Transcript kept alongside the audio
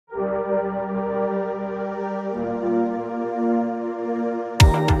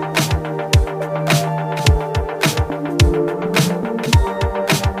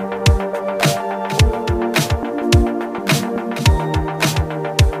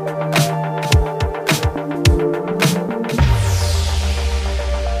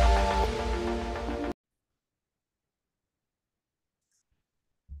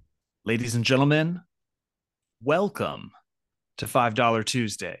Ladies and gentlemen, welcome to $5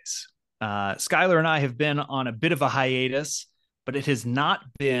 Tuesdays. Skylar and I have been on a bit of a hiatus, but it has not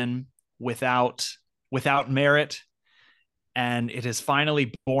been without merit, and it has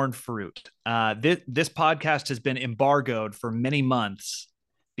finally borne fruit. This podcast has been embargoed for many months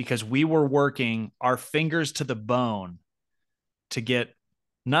because we were working our fingers to the bone to get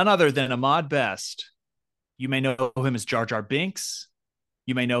none other than Ahmad Best. You may know him as Jar Jar Binks.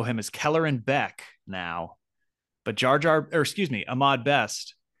 You may know him as Kelleran Beck now, but Ahmad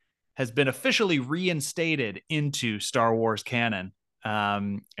Best has been officially reinstated into Star Wars canon.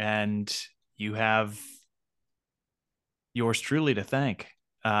 And you have yours truly to thank.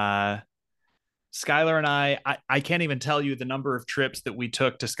 Skylar and I can't even tell you the number of trips that we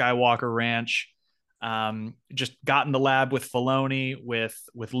took to Skywalker Ranch. Just got in the lab with Filoni, with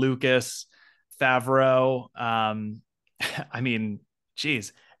Lucas, Favreau. I mean,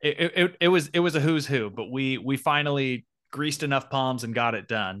 geez, it was a who's who, but we finally greased enough palms and got it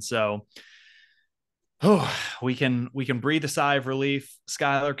done. So, we can breathe a sigh of relief.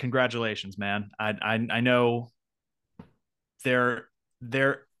 Skylar, congratulations, man. I know there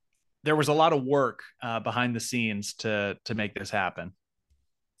there there was a lot of work behind the scenes to make this happen.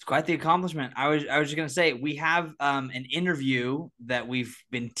 It's quite the accomplishment. I was just gonna say we have an interview that we've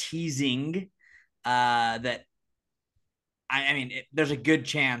been teasing. That I mean, there's a good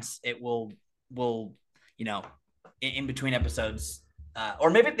chance it will you know in between episodes, or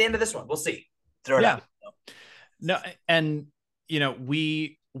maybe at the end of this one. We'll see. Throw it Yeah. out. No, and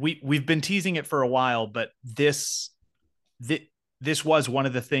we've been teasing it for a while, but this was one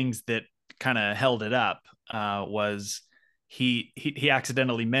of the things that kind of held it up. Was he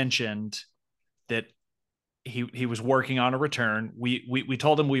accidentally mentioned that he was working on a return. We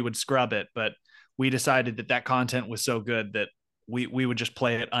told him we would scrub it, but we decided that content was so good that we would just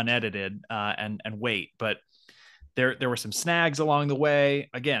play it unedited, and wait. But there were some snags along the way.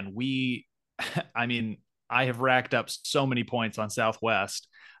 Again, I mean, I have racked up so many points on Southwest,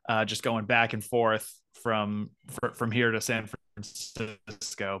 just going back and forth from here to San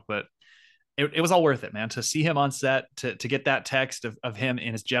Francisco. But it was all worth it, man. To see him on set, to get that text of him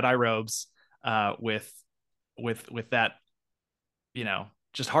in his Jedi robes, with that,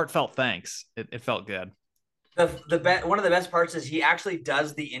 just heartfelt thanks. It felt good. One of the best parts is he actually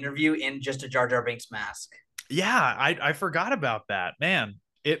does the interview in just a Jar Jar Binks mask. Yeah, I forgot about that, man.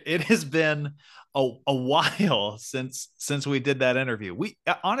 It has been a while since we did that interview. We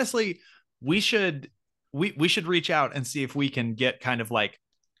honestly we should we should reach out and see if we can get kind of like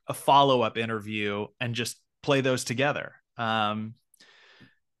a follow-up interview and just play those together. I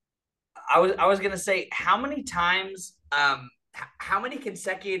was gonna say how many times how many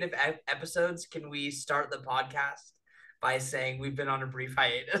consecutive episodes can we start the podcast by saying we've been on a brief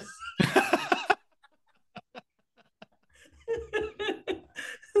hiatus?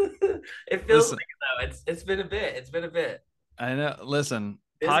 It feels Listen, like it though. It's been a bit. It's been a bit I know. Listen,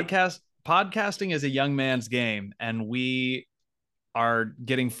 busy. podcasting is a young man's game, and we are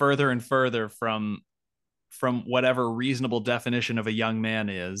getting further and further from whatever reasonable definition of a young man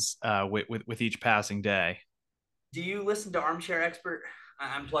is, with each passing day. Do you listen to Armchair Expert?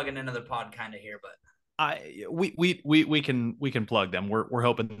 I'm plugging another pod kind of here, but We can plug them. We're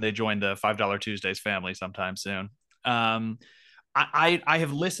hoping they join the $5 Tuesdays family sometime soon. Um, I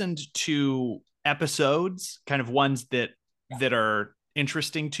have listened to episodes, kind of ones yeah, that are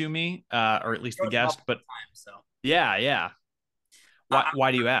interesting to me, or at least the wrote them up guest. all But the time. So yeah. Why I,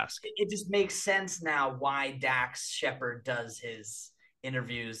 why do you ask? it just makes sense now why Dax Shepard does his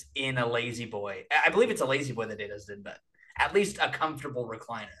interviews in a lazy boy. I believe it's a lazy boy that he does it, but at least a comfortable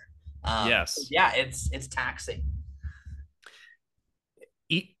recliner. Yes. Yeah, it's taxing.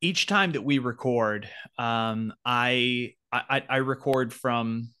 Each time that we record, I record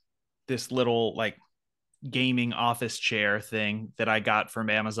from this little like gaming office chair thing that I got from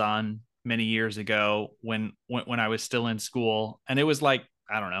Amazon many years ago when I was still in school, and it was like,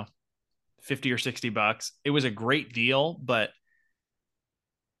 I don't know, 50 or 60 bucks. It was a great deal, but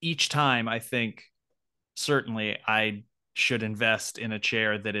each time I think certainly I should invest in a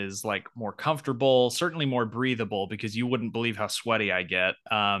chair that is like more comfortable, certainly more breathable, because you wouldn't believe how sweaty I get,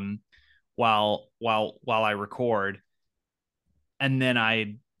 while I record. And then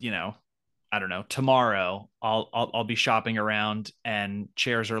I don't know, tomorrow I'll be shopping around and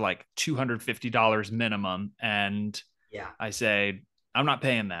chairs are like $250 minimum, and Yeah. I say I'm not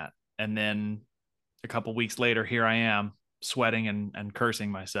paying that. And then a couple weeks later, here I am sweating and cursing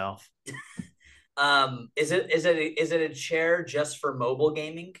myself. Is it a chair just for mobile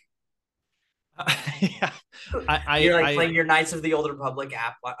gaming? Yeah, You're like I playing your Knights of the Old Republic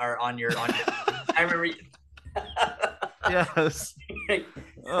app or on your. I remember. yes.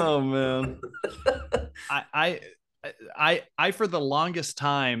 Oh man. I I I for the longest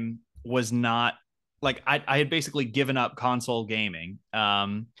time was not like I had basically given up console gaming.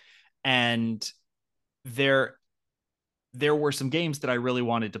 And there there were some games that I really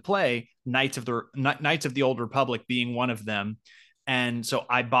wanted to play, Knights of the Old Republic being one of them. And so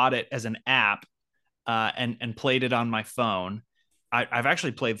I bought it as an app, and played it on my phone. I've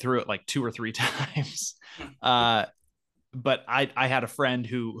actually played through it like two or three times. Uh, but I had a friend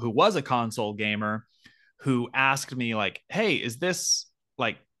who was a console gamer who asked me like, "Hey, is this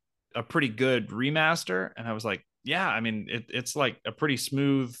like a pretty good remaster?" And I was like, "Yeah, I mean it's like a pretty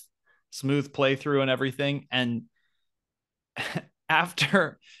smooth playthrough and everything." And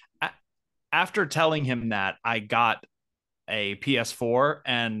after after telling him that, I got a PS4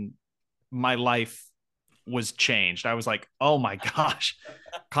 and my life was changed. I was like, "Oh my gosh,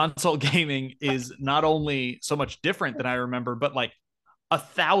 console gaming is not only so much different than I remember, but like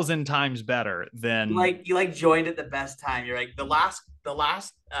 1,000 times better than." You like joined at the best time. You're like the last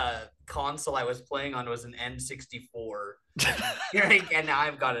console I was playing on was an N64. You're like, and now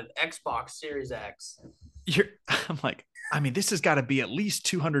I've got an Xbox Series X. I'm like, I mean, this has got to be at least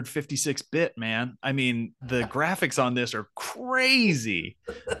 256-bit, man. I mean, the graphics on this are crazy.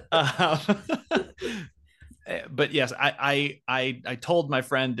 Uh, but yes, I told my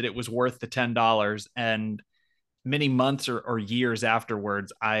friend that it was worth the $10, and many months or years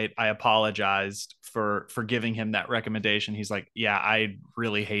afterwards, I apologized for giving him that recommendation. He's like, "Yeah, I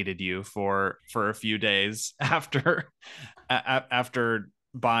really hated you for a few days after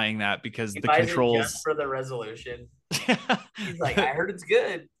buying that because He the buys it just controls." for the resolution. He's like, I the, heard it's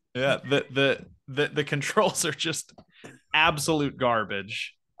good. yeah, the controls are just absolute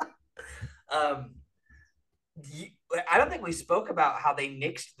garbage. Um, I don't think we spoke about how they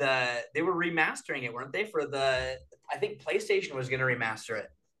nixed they were remastering it, weren't they? For the, I think PlayStation was going to remaster it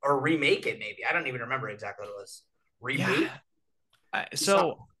or remake it, maybe. I don't even remember exactly what it was. Yeah. Remake?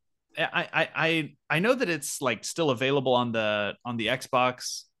 So I know that it's like still available on the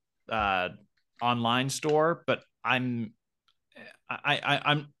Xbox uh online store, but I'm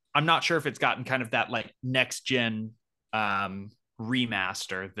not sure if it's gotten kind of that like next gen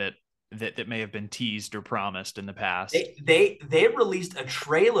remaster that may have been teased or promised in the past. They released a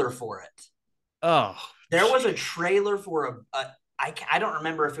trailer for it. Oh, There was a geez. trailer for I don't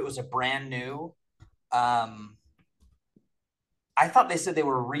remember if it was a brand new. Um, I thought they said they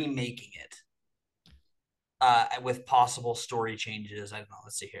were remaking it with possible story changes. I don't know.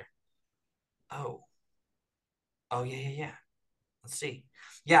 Let's see here. Oh, oh yeah. Let's see.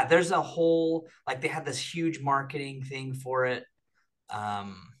 Yeah, there's a whole like they had this huge marketing thing for it.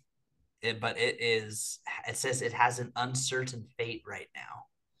 Um, but it says it has an uncertain fate right now.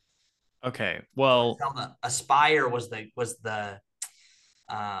 Okay. Well, Aspire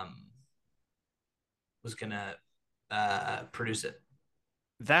um was gonna produce it.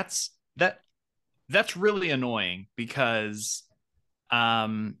 that's that that's really annoying because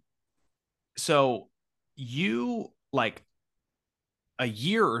um so you like a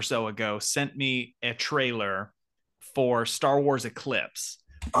year or so ago sent me a trailer for Star Wars Eclipse,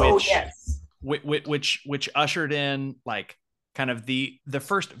 Oh which yes. which ushered in like kind of the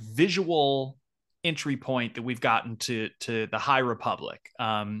first visual entry point that we've gotten to the High Republic.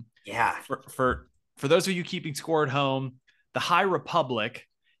 Yeah. For those of you keeping score at home, the High Republic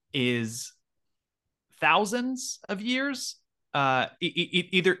is thousands of years,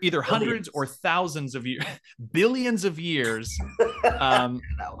 either hundreds or Billions. thousands of years, billions of years. Um,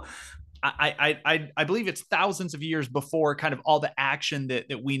 No. I believe it's thousands of years before kind of all the action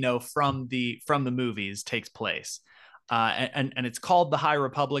that we know from the movies takes place, and it's called the High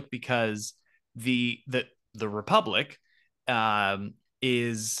Republic because the Republic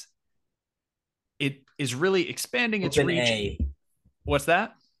is it is really expanding its Whooping reach. A. What's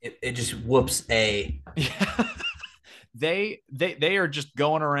that? It just whoops A. Yeah. They are just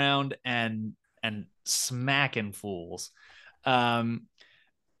going around and smacking fools. Um,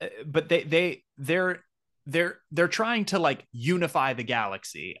 but they're trying to like unify the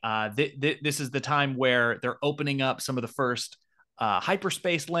galaxy. This is the time where they're opening up some of the first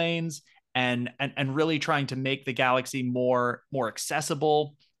hyperspace lanes and really trying to make the galaxy more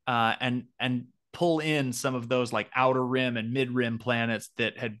accessible, and pull in some of those like outer rim and mid rim planets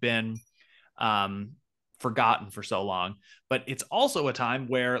that had been um, forgotten for so long. But it's also a time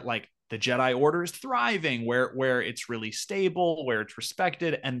where like the Jedi Order is thriving, where it's really stable, where it's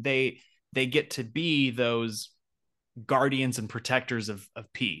respected, and they get to be those guardians and protectors of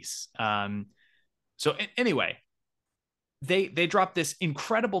peace. So anyway, they dropped this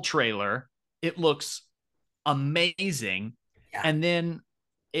incredible trailer. It looks amazing. Yeah. And then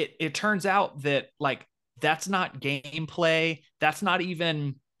it turns out that like that's not gameplay. That's not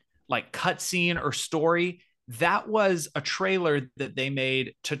even like cutscene or story. That was a trailer that they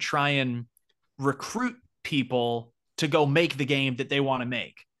made to try and recruit people to go make the game that they want to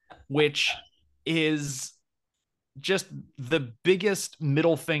make, which is just the biggest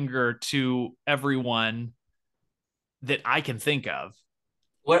middle finger to everyone that I can think of.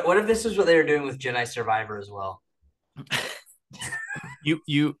 What if this is what they were doing with Jedi Survivor as well?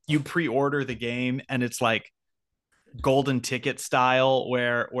 You pre-order the game and it's like golden ticket style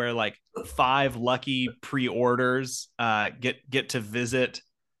where like 5 lucky pre-orders get to visit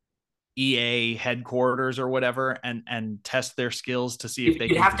EA headquarters or whatever and test their skills to see if they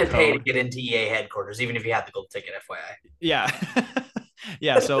You'd can have to pay to decode. get into EA headquarters, even if you had the gold ticket, FYI. Yeah.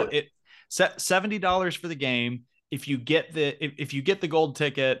 Yeah, so it set $70 for the game. If you get the gold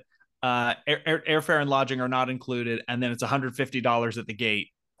ticket, airfare and lodging are not included, and then it's $150 at the gate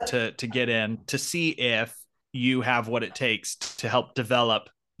to get in to see if you have what it takes to help develop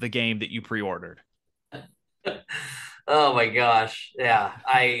the game that you pre-ordered. Oh my gosh. Yeah.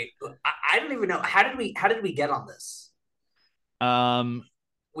 I don't even know. How did we get on this? Um,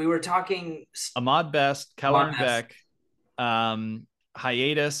 We were talking Ahmad Best, Keller Ahmad and Best, Beck,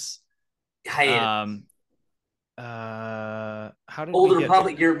 Hiatus. hiatus. Um, how did we Old get to?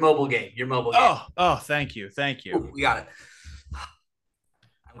 Republic, your mobile game. Your mobile game. Oh, thank you, thank you. Ooh, we got it.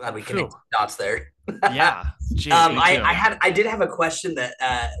 I'm glad we Phew. connected the dots there. Yeah, geez, me too. I did have a question that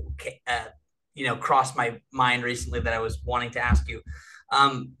crossed my mind recently that I was wanting to ask you.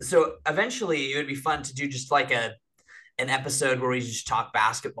 So eventually it would be fun to do just like an episode where we just talk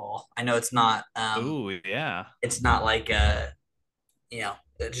basketball. I know Oh, yeah. it's not like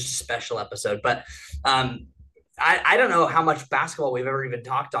just a special episode, but I don't know how much basketball we've ever even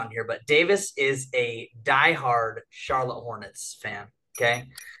talked on here, but Davis is a diehard Charlotte Hornets fan. Okay.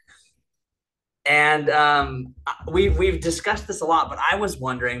 And we've discussed this a lot, but I was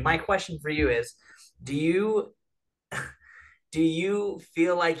wondering, my question for you is, do you do you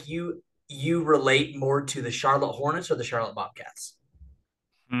feel like you relate more to the Charlotte Hornets or the Charlotte Bobcats?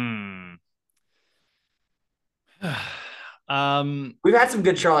 Hmm. We've had some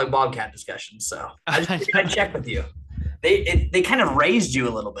good Charlotte Bobcat discussions, so I check with you. They kind of raised you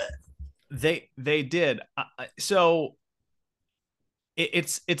a little bit. They did. So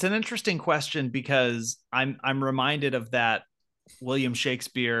it's an interesting question because I'm reminded of that William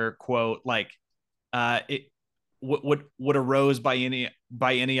Shakespeare quote, like it would a rose by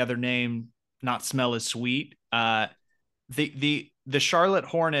any other name not smell as sweet. The Charlotte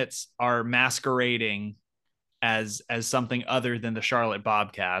Hornets are masquerading as something other than the Charlotte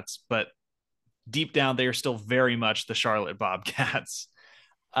Bobcats, but deep down they are still very much the Charlotte Bobcats.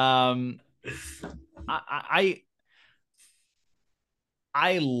 Um, I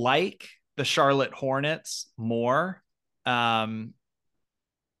I like the Charlotte Hornets more, um,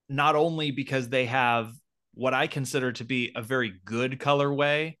 not only because they have what I consider to be a very good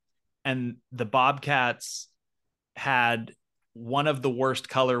colorway, and the Bobcats had one of the worst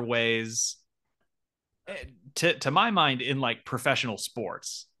colorways to my mind in like professional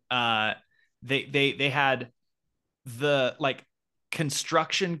sports. They had the like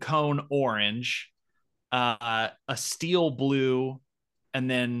construction cone orange, a steel blue, and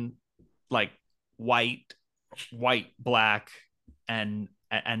then like white, black, and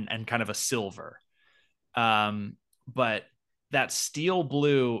kind of a silver. But that steel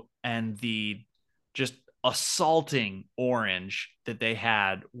blue and the just assaulting orange that they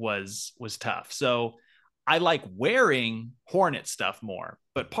had was tough. So I like wearing Hornet stuff more,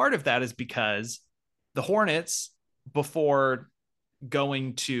 but part of that is because the Hornets, before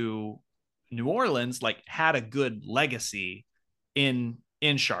going to New Orleans, like had a good legacy in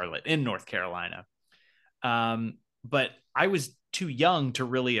Charlotte, in North Carolina. But I was too young to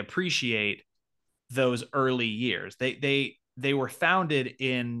really appreciate those early years. They were founded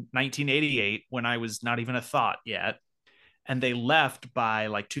in 1988 when I was not even a thought yet, and they left by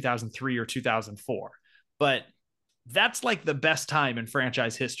like 2003 or 2004. But that's like the best time in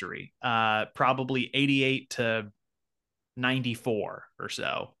franchise history. Probably 88 to 94 or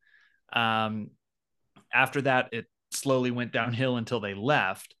so. Um, After that, it slowly went downhill until they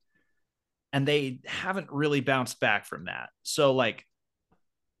left, and they haven't really bounced back from that. So like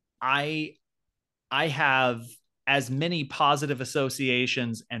I I have as many positive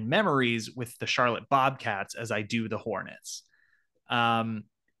associations and memories with the Charlotte Bobcats as I do the Hornets. Um,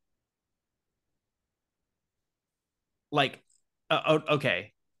 like,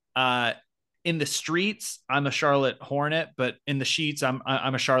 okay, uh, in the streets, I'm a Charlotte Hornet, but in the sheets, I'm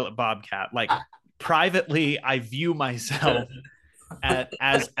a Charlotte Bobcat. Like privately, I view myself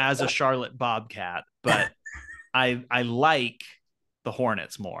as a Charlotte Bobcat, but I like the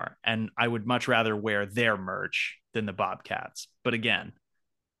Hornets more, and I would much rather wear their merch than the Bobcats. But again,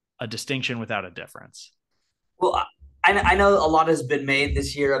 a distinction without a difference. Well, I know a lot has been made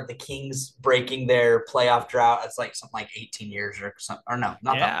this year of the Kings breaking their playoff drought. It's like something like 18 years or something. Or no,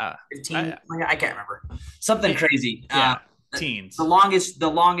 not that Yeah, 15. I can't remember. Something crazy. Yeah, The teens. longest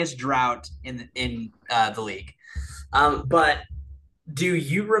drought in the league. But do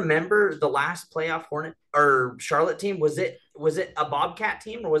you remember the last playoff Hornet or Charlotte team? Was it a Bobcat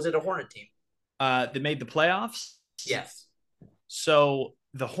team or was it a Hornet team? They made the playoffs. Yes. So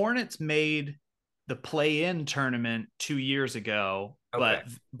the Hornets made the play-in tournament 2 years ago, Okay.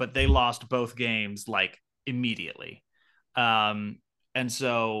 but they lost both games like immediately. And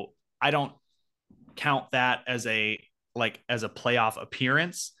so I don't count that as a playoff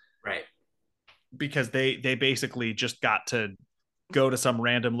appearance Right. because they basically just got to go to some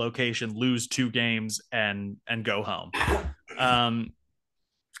random location, lose 2 games, and go home.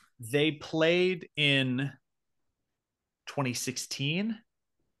 They played in 2016.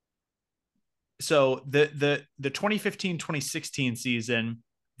 So the 2015-2016 season,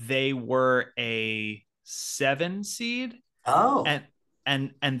 they were a 7 seed, Oh.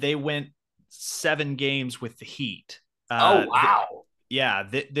 and they went 7 games with the Heat. Oh wow. Yeah,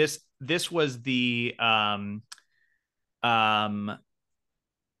 this was the those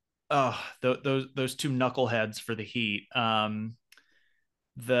 2 knuckleheads for the Heat.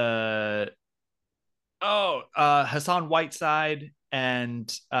 The Hassan Whiteside and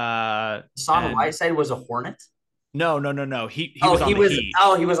Hassan Whiteside was a Hornet. no. He was on the Heat.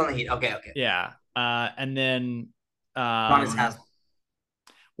 Oh, he was on the Heat. Okay, okay. Yeah. And then Udonis Haslem.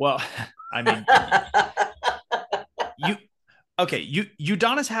 well, I mean you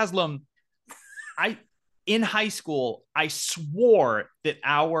Udonis Haslem, in high school, I swore that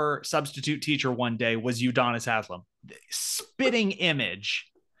our substitute teacher one day was Udonis Haslem. Spitting image.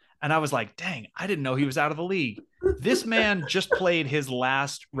 And I was like, dang, I didn't know he was out of the league. This man just played his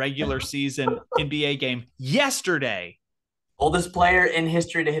last regular season NBA game yesterday. Oldest player in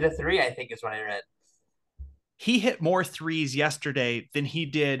history to hit a 3, I think is what I read. He hit more threes yesterday than he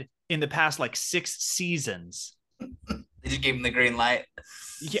did in the past like 6 seasons. They just gave him the green light.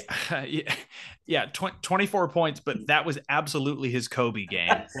 Yeah. 24 points, but that was absolutely his Kobe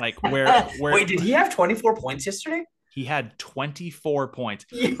game. Like where Wait, did he have 24 points yesterday? He had 24 points.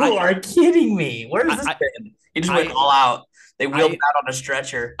 You are kidding me. Where is this been? He just went all out. They wheeled him out on a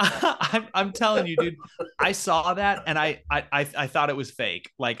stretcher. I'm telling you, dude. I saw that and I thought it was fake.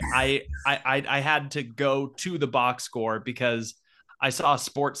 Like I had to go to the box score because I saw a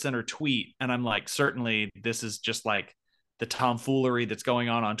Sports Center tweet and I'm like, certainly this is just like the tomfoolery that's going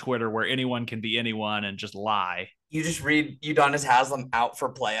on Twitter where anyone can be anyone and just lie. You just read Udonis Haslem out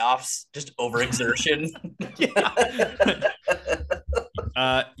for playoffs, just overexertion. Yeah.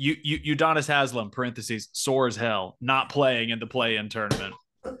 Udonis Haslem (parentheses sore as hell) not playing in the play-in tournament.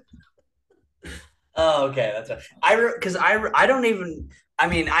 Oh, okay, that's right. Because I don't even. I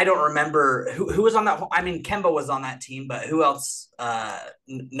mean, I don't remember who was on that. I mean, Kemba was on that team, but who else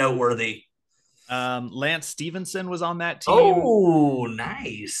noteworthy? Lance Stevenson was on that team. Oh,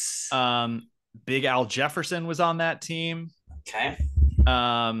 nice. Big Al Jefferson was on that team. Okay.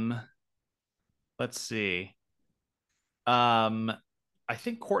 Let's see. I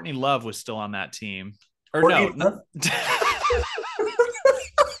think Courtney Love was still on that team. Or Courtney no.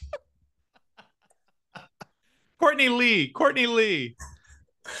 Courtney Lee.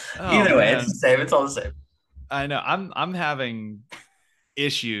 Oh, either way, man. It's the same. It's all the same. I know. I'm having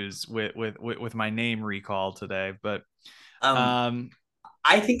issues with my name recall today, but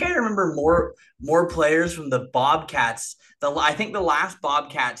I think I remember more players from the Bobcats. I think the last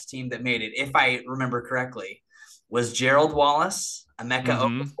Bobcats team that made it, if I remember correctly, was Gerald Wallace, Emeka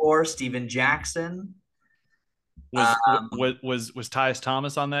Okafor, Steven Jackson. Was Tyus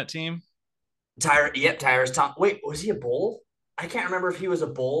Thomas on that team? Tyrus Thomas. Wait, was he a Bull? I can't remember if he was a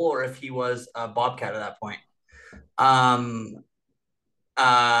Bull or if he was a Bobcat at that point.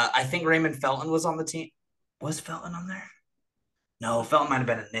 I think Raymond Felton was on the team. Was Felton on there? No, Felton might have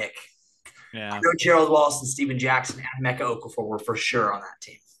been a Nick. Yeah. I know Gerald Wallace and Steven Jackson and Emeka Okafor were for sure on that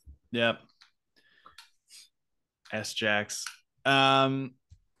team. Yep. S-Jax. I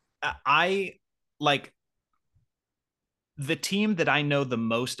like the team that I know the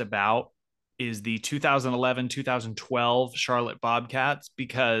most about is the 2011-2012 Charlotte Bobcats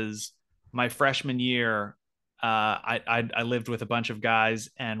because my freshman year, I lived with a bunch of guys,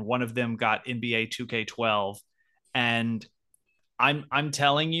 and one of them got NBA 2K12, and I'm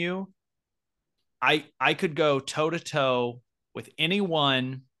telling you, I could go toe to toe with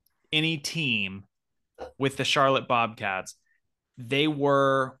anyone, any team with the Charlotte Bobcats. They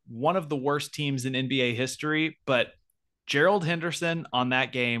were one of the worst teams in NBA history, but Gerald Henderson on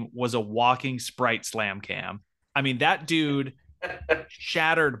that game was a walking Sprite slam cam. I mean, that dude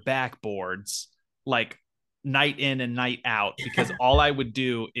shattered backboards like night in and night out because all I would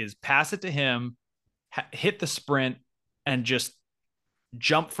do is pass it to him, hit the sprint, and just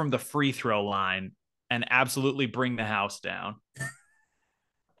jump from the free throw line and absolutely bring the house down.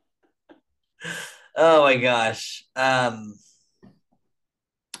 Oh my gosh.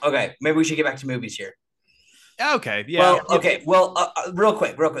 Okay, maybe we should get back to movies here. Okay, yeah. Well, okay. Well, real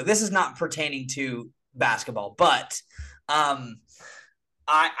quick, real quick. This is not pertaining to basketball, but um,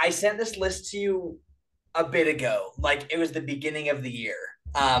 I sent this list to you a bit ago. Like it was the beginning of the year.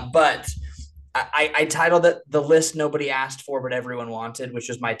 But I titled it "The List Nobody Asked For But Everyone Wanted," which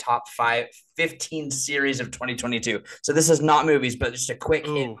was my top 15 series of 2022. So this is not movies, but just a quick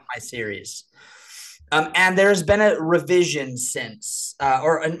hit on my series. And there's been a revision since,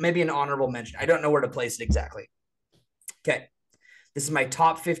 or maybe an honorable mention. I don't know where to place it exactly. Okay. This is my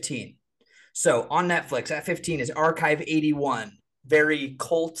top 15. So on Netflix at 15 is Archive 81. Very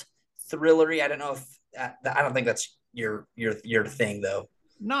cult thrillery. I don't know if I don't think that's your thing though.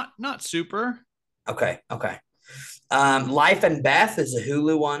 Not super. Okay. Life and Beth is a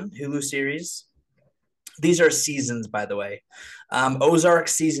Hulu series. These are seasons, by the way. Ozark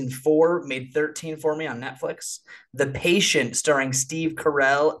season 4 made 13 for me on Netflix. The Patient, starring Steve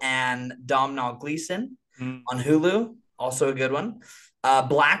Carell and Domhnall Gleeson on Hulu, also a good one.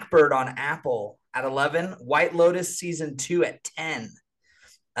 Blackbird on Apple at 11. White Lotus season 2 at 10.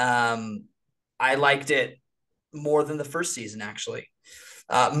 I liked it more than the first season, actually.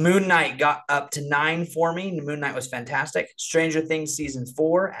 Moon Knight got up to 9 for me. Moon Knight was fantastic. Stranger Things season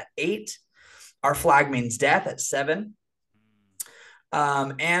 4 at 8. Our Flag Means Death at 7.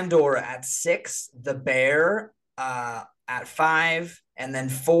 Andor at 6. The Bear at 5. And then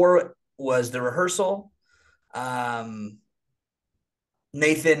 4 was The Rehearsal.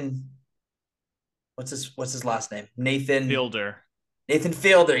 Nathan, what's his last name? Fielder. Nathan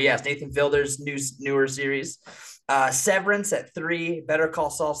Fielder, yes. Nathan Fielder's newer series. Severance at 3. Better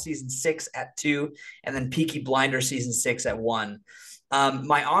Call Saul season 6 at 2. And then Peaky Blinders season 6 at 1.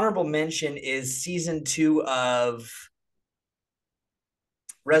 My honorable mention is season 2 of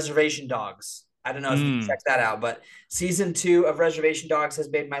Reservation Dogs. I don't know if you check that out, but season 2 of Reservation Dogs has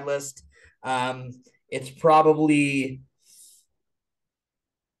made my list. It's probably,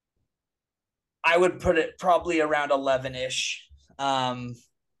 I would put it probably around 11-ish.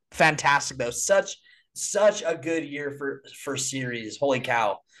 Fantastic though. Such a good year for series. Holy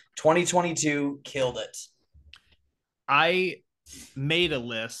cow. 2022 killed it. I made a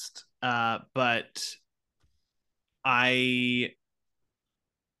list, but I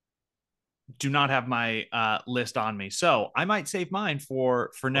do not have my list on me, so I might save mine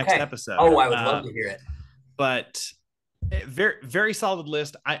for next episode. Oh, I would love to hear it. But very solid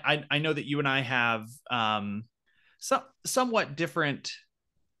list. I know that you and I have somewhat different,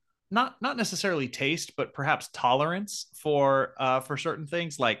 not necessarily taste, but perhaps tolerance for certain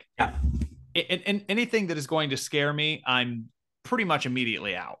things. Like in anything that is going to scare me, I'm pretty much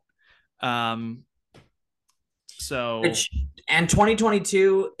immediately out. And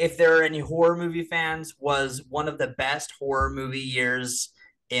 2022, if there are any horror movie fans, was one of the best horror movie years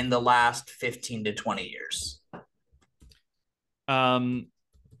in the last 15 to 20 years.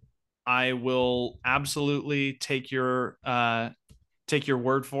 I will absolutely take your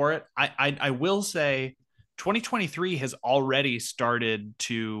word for it. I will say 2023 has already started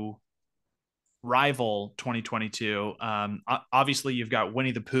to rival 2022. Obviously you've got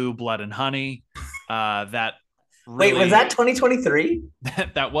Winnie the Pooh, Blood and Honey. That really, wait, was that 2023?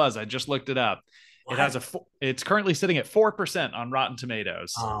 That was. I just looked it up. What? It's currently sitting at 4% on Rotten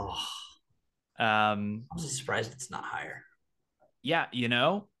Tomatoes. Oh, I'm surprised it's not higher. Yeah,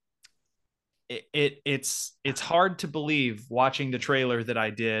 it's hard to believe watching the trailer that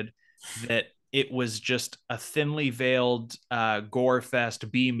I did that it was just a thinly veiled gore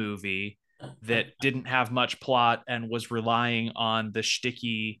fest B movie that didn't have much plot and was relying on the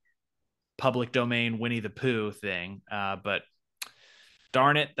shticky public domain Winnie the Pooh thing. But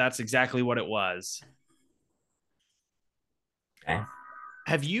darn it, that's exactly what it was. Okay.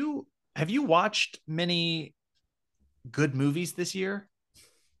 Have you watched many good movies this year?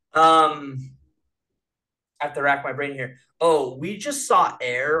 I have to rack my brain here. Oh, we just saw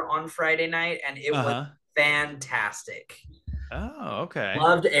Air on Friday night, and it was fantastic. Oh, okay.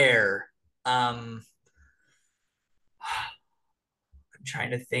 Loved Air. I'm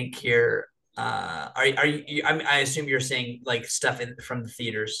trying to think here. Are you? I assume you're saying like stuff from the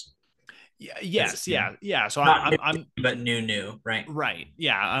theaters. Yeah, That's yes, new. yeah, yeah. So Not new, I'm but new, right? right.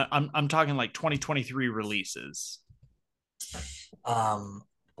 Yeah, I'm talking like 2023 releases. Oh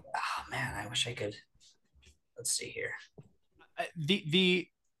man, I wish I could. Let's see here.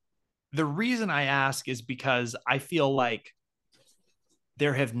 The reason I ask is because I feel like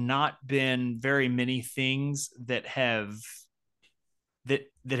there have not been very many things that have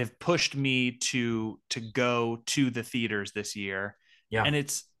pushed me to go to the theaters this year, Yeah. and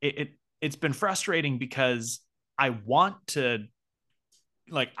it's been frustrating because I want to,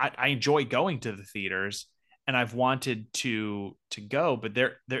 like, I enjoy going to the theaters, and I've wanted to go, but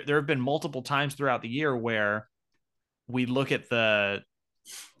there have been multiple times throughout the year where we look at the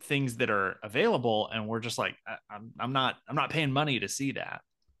things that are available and we're just like, I'm not paying money to see that.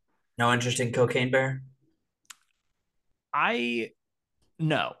 No interest in Cocaine Bear. I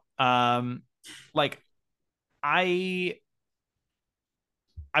no. Like I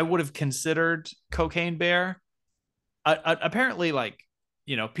I would have considered Cocaine Bear. Apparently, like,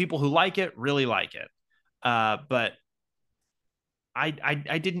 people who like it really like it. But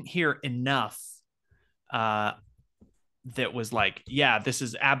I didn't hear enough uh that was like, yeah, this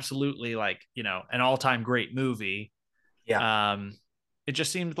is absolutely, like, an all-time great movie. Yeah. Um it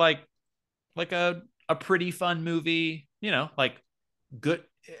just seemed like a pretty fun movie, like good,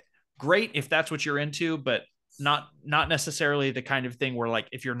 great if that's what you're into, but not necessarily the kind of thing where, like,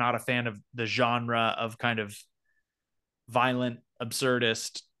 if you're not a fan of the genre of kind of violent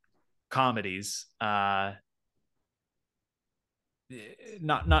absurdist comedies,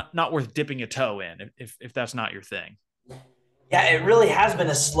 not worth dipping a toe in if that's not your thing. Yeah, it really has been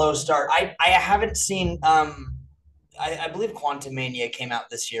a slow start. I haven't seen I believe Quantum Mania came out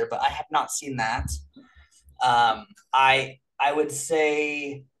this year, but I have not seen that. I would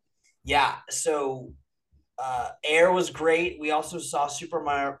say yeah. So Air was great. We also saw Super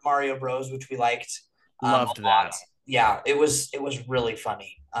Mario Bros, which we liked a Loved lot. that. Yeah, it was really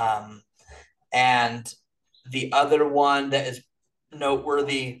funny. And the other one that is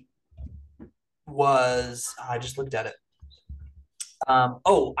noteworthy was I just looked at it.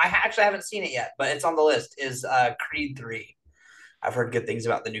 Oh, I actually haven't seen it yet, but it's on the list. Is Creed 3? I've heard good things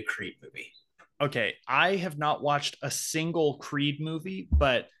about the new Creed movie. Okay, I have not watched a single Creed movie,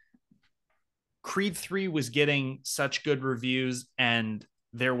 but Creed 3 was getting such good reviews, and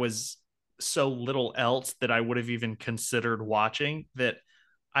there was so little else that I would have even considered watching, that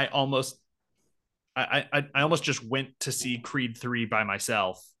I almost I almost just went to see Creed 3 by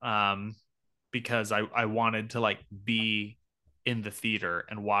myself, because I wanted to, like, be in the theater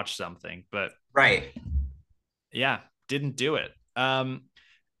and watch something, but Right. yeah, didn't do it.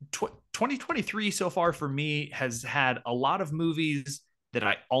 2023 so far for me has had a lot of movies that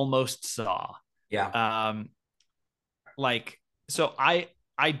I almost saw. Yeah. Um, like, so I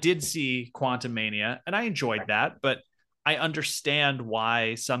did see Quantum Mania and I enjoyed that, but I understand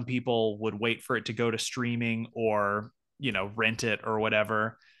why some people would wait for it to go to streaming or, rent it or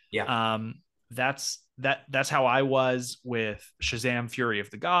whatever. Yeah. Um, that's how I was with Shazam Fury of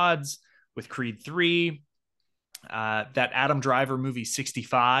the Gods, with Creed 3, that Adam Driver movie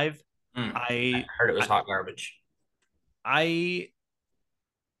 65. I I heard it was I, hot garbage. I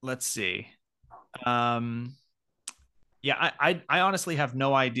let's see. Um yeah, I honestly have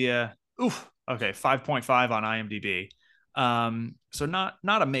no idea. Oof. Okay, 5.5 on IMDb. So not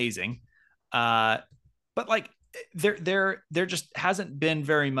amazing. Uh, but, like, there just hasn't been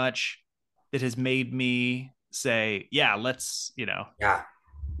very much that has made me say, yeah, Yeah.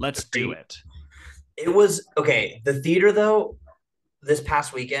 let's do Agreed. it. It was okay. The theater though, this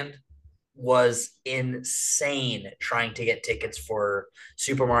past weekend was insane trying to get tickets for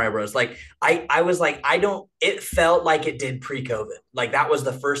Super Mario Bros. Like I was like, I don't it felt like it did pre-COVID. Like that was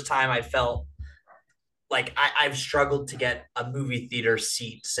the first time I felt like I've struggled to get a movie theater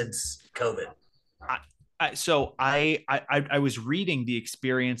seat since COVID. I, I was reading the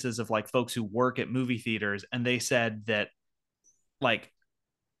experiences of, like, folks who work at movie theaters, and they said that, like,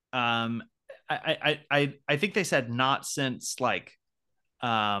 um I think they said not since, like,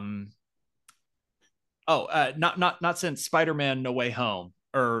 um not since Spider-Man No Way Home,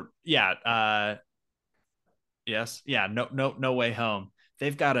 or yeah, yes, yeah, no Way Home.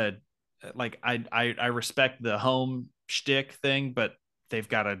 They've got a, like, I respect the home shtick thing, but they've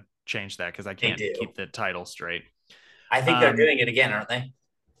got to change that because I They can't do. keep the title straight. I think they're um doing it again, aren't they?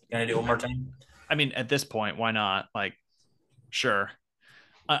 Gonna do it one I, more time. I mean, at this point, why not? Like, sure.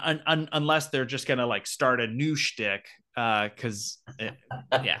 unless they're just gonna like start a new shtick, because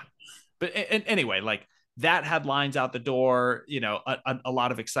yeah. But anyway, like that had lines out the door, a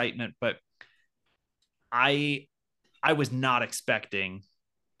lot of excitement. But I I was not expecting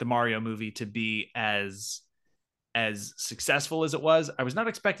the Mario movie to be as successful as it was. I was not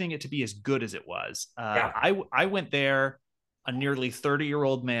expecting it to be as good as it was. Yeah. I went there a nearly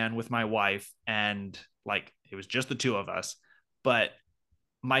 30-year-old man with my wife, and like it was just the two of us. But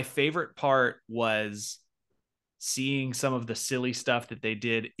my favorite part was seeing some of the silly stuff that they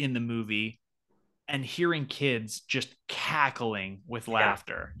did in the movie and hearing kids just cackling with Yeah.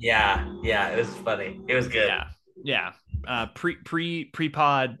 laughter. Yeah. It was funny. It was good. Yeah. Yeah. Pre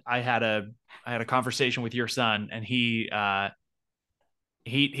pod, I had a conversation with your son, and he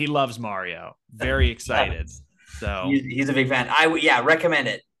loves Mario. Very excited. So He's a big fan. Yeah, recommend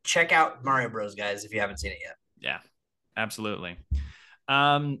it. Check out Mario Bros, guys, if you haven't seen it yet. yeah, absolutely.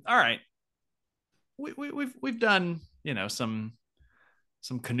 All right. We've done,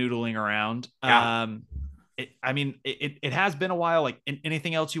 some canoodling around. Yeah. It has been a while. Like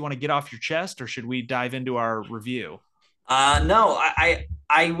anything else you want to get off your chest, or should we dive into our review? No,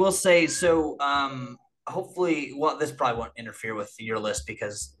 I will say so. Hopefully, well, this probably won't interfere with your list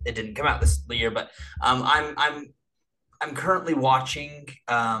because it didn't come out this year. But I'm currently watching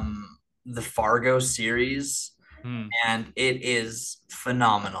the Fargo series, Hmm. and it is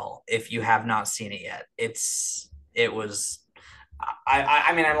phenomenal. If you have not seen it yet, it was.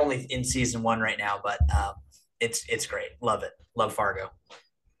 I mean, I'm only in season one right now, but it's great. Love it. Love Fargo.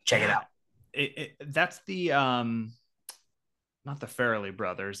 Check it Yeah, out. that's the not the Farrelly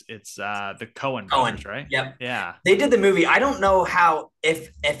brothers. It's the Cohen Cohen. brothers, right? Yep. Yeah. They did the movie. I don't know how, if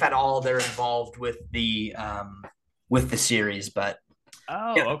at all, they're involved with the series, but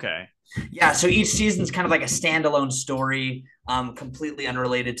Oh, yeah, okay. yeah. So each season's kind of like a standalone story, completely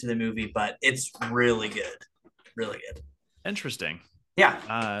unrelated to the movie, but it's really good, really good. Interesting.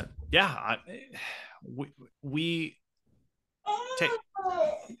 Yeah. Yeah. We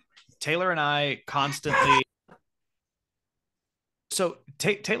ta- Taylor and I constantly. So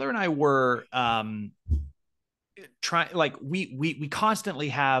Taylor and I were try like we constantly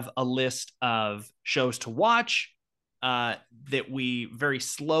have a list of shows to watch, that we very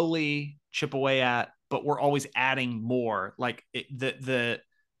slowly chip away at, but we're always adding more. Like the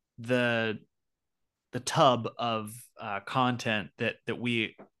the tub of content that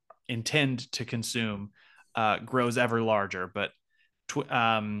we intend to consume grows ever larger. But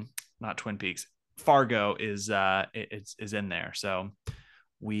not Twin Peaks, Fargo is in there, so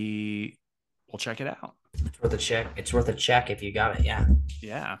we will check it out. It's worth a check. It's worth a check if you got it. Yeah.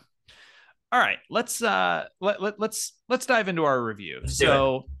 Yeah. All right, let's dive into our review. Let's do it.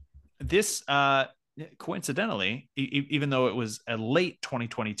 So this coincidentally, even though it was a late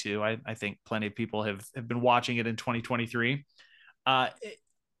 2022, I think plenty of people have been watching it in 2023. Uh,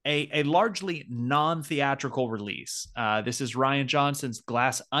 a largely non-theatrical release. This is Rian Johnson's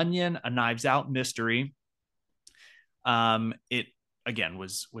Glass Onion, a Knives Out mystery. It again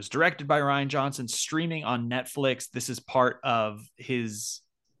was directed by Rian Johnson, streaming on Netflix. This is part of his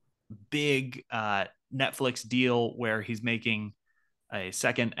big Netflix deal where he's making a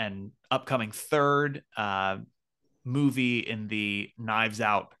second and upcoming third movie in the Knives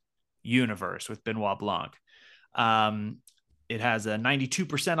Out universe with Benoit Blanc. It has a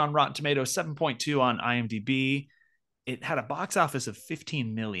 92% on Rotten Tomatoes, 7.2 on IMDb. It had a box office of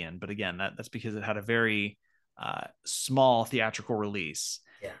 15 million, but again, that's because it had a very small theatrical release.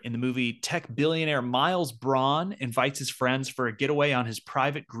 Yeah. In the movie, tech billionaire Miles Braun invites his friends for a getaway on his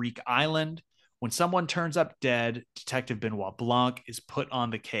private Greek island. When someone turns up dead, Detective Benoit Blanc is put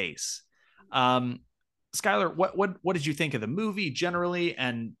on the case. Skylar, what did you think of the movie generally,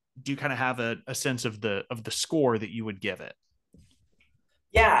 and do you kind of have a sense of the score that you would give it?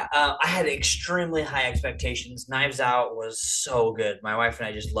 Yeah, I had extremely high expectations. Knives Out was so good. My wife and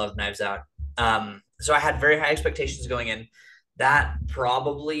I just loved Knives Out. So I had very high expectations going in. That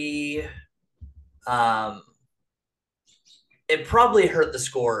probably, um, it probably hurt the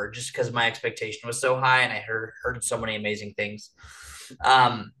score just because my expectation was so high and I heard so many amazing things.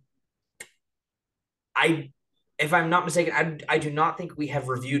 Um, I, if I'm not mistaken, I do not think we have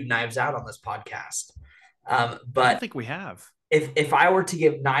reviewed Knives Out on this podcast. I don't But think we have. if I were to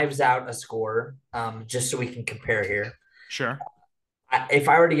give Knives Out a score, just so we can compare here, Sure. if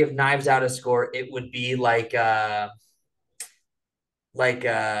I were to give Knives Out a score, it would be like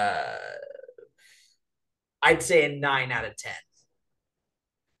I'd say a 9 out of 10.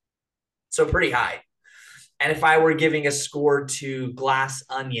 So pretty high. And if I were giving a score to Glass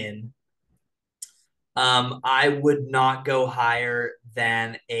Onion, I would not go higher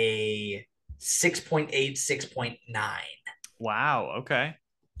than a 6.8, 6.9. Wow. Okay.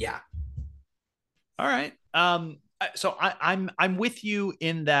 Yeah. All right. So I'm with you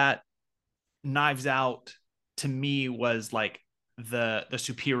in that Knives Out to me was like the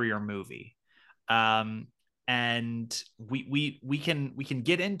superior movie. Um, and we can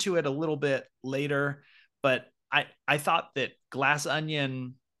get into it a little bit later, but I thought that Glass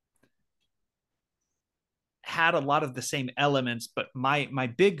Onion had a lot of the same elements, but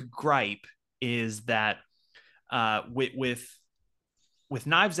my big gripe is that with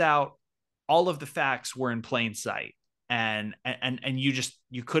Knives Out, all of the facts were in plain sight, and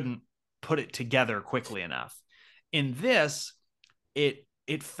you couldn't put it together quickly enough. In this, it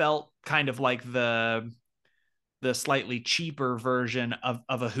felt kind of like the slightly cheaper version of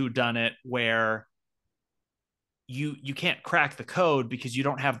a whodunit where you can't crack the code because you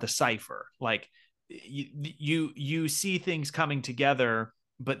don't have the cipher. Like you see things coming together,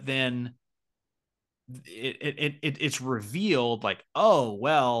 but then it's revealed like, oh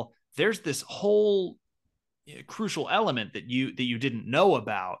well, there's this whole crucial element that you didn't know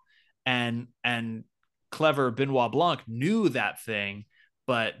about, and clever Benoit Blanc knew that thing,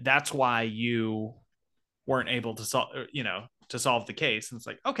 but that's why you weren't able to solve to solve the case. And it's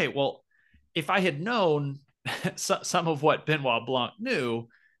like, okay, well, if I had known some of what Benoit Blanc knew,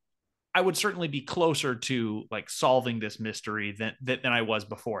 I would certainly be closer to like solving this mystery than I was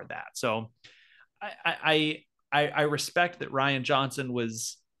before that. So I respect that Rian Johnson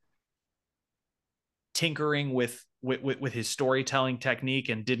was tinkering with his storytelling technique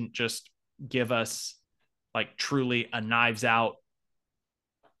and didn't just give us like truly a Knives Out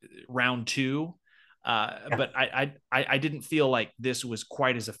round two. Yeah. But I didn't feel like this was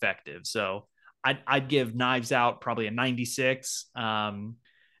quite as effective. So I'd give Knives Out probably a 96.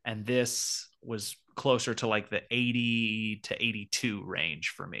 And this was closer to like the 80 to 82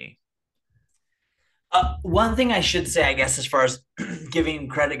 range for me. One thing I should say, I guess, as far as giving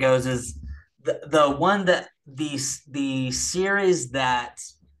credit goes, is the one that the series that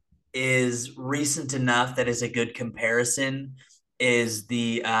is recent enough that is a good comparison is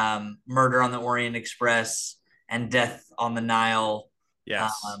the Murder on the Orient Express and Death on the Nile.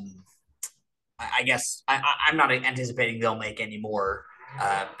 Yes. Um, I guess I'm not anticipating they'll make any more,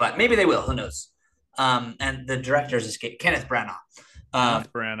 but maybe they will. Who knows? And the director is Kenneth Branagh. Um,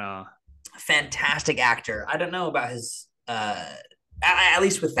 Kenneth Branagh. Fantastic actor. I don't know about his, at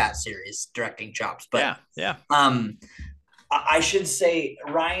least with that series, directing chops, but Yeah. Yeah. um, I should say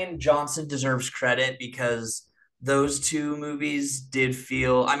Rian Johnson deserves credit because those two movies did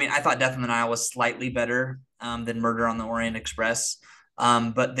feel. I mean, I thought Death on the Nile was slightly better than Murder on the Orient Express,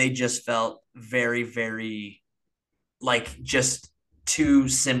 but they just felt very, very like just too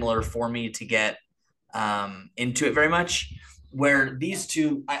similar for me to get into it very much. Where these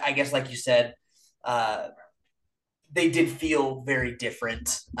two, I guess, like you said, uh, they did feel very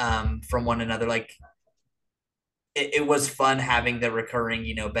different from one another. Like it was fun having the recurring,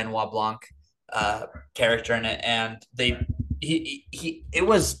 Benoit Blanc character in it, and it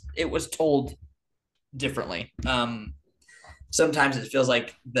was told differently. Sometimes it feels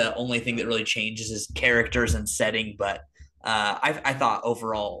like the only thing that really changes is characters and setting, but I thought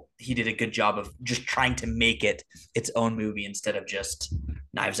overall he did a good job of just trying to make it its own movie instead of just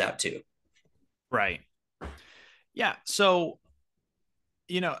Knives Out too. Right. Yeah. So,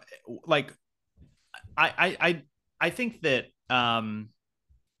 like I think that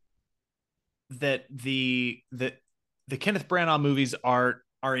that the Kenneth Branagh movies are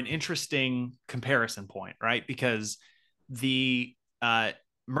an interesting comparison point, right? Because the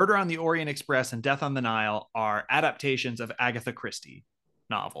Murder on the Orient Express and Death on the Nile are adaptations of Agatha Christie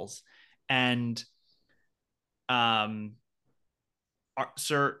novels, and um,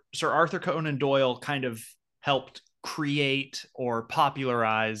 Sir Arthur Conan Doyle kind of helped create or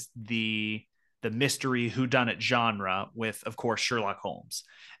popularize the mystery whodunit genre with, of course, Sherlock Holmes.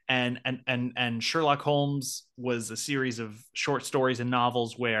 And Sherlock Holmes was a series of short stories and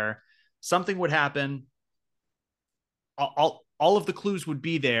novels where something would happen, all of the clues would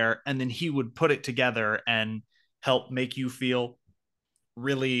be there, and then he would put it together and help make you feel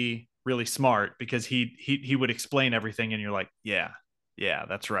really really smart because he would explain everything and you're like, yeah, yeah,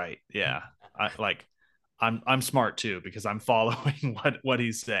 that's right, yeah, I'm smart too because I'm following what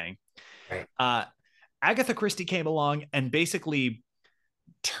he's saying. Right. uh Agatha Christie came along and basically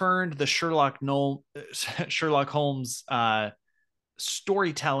turned the Sherlock Holmes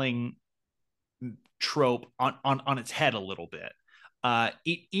storytelling trope on its head a little bit.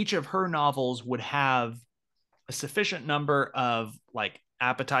 Each of her novels would have a sufficient number of like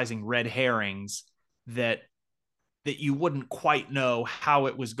appetizing red herrings that you wouldn't quite know how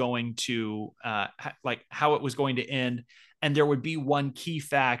it was going to like how it was going to end, and there would be one key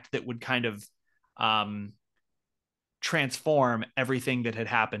fact that would kind of um, transform everything that had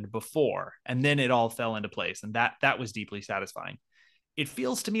happened before, and then it all fell into place, and that was deeply satisfying. It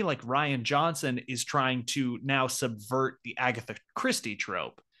feels to me like Rian Johnson is trying to now subvert the Agatha Christie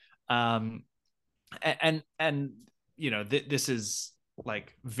trope, um, and this is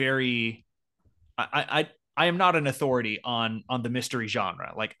like very I am not an authority on the mystery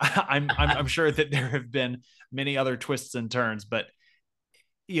genre. Like I'm sure that there have been many other twists and turns, but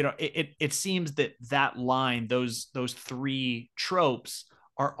it seems that line, those three tropes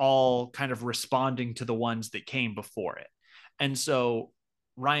are all kind of responding to the ones that came before it. And so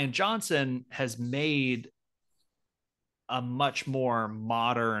Rian Johnson has made a much more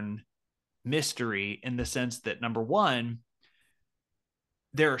modern mystery in the sense that, number one,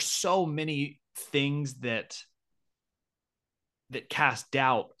 there are so many things that cast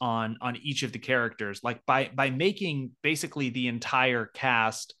doubt on each of the characters, like by making basically the entire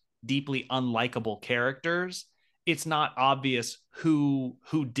cast deeply unlikable characters. It's not obvious who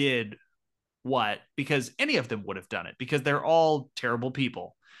did what, because any of them would have done it, because they're all terrible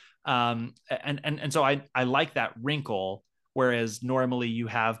people. And so I like that wrinkle, whereas normally you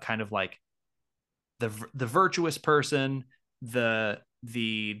have kind of like the virtuous person, the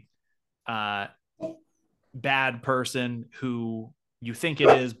uh bad person who you think it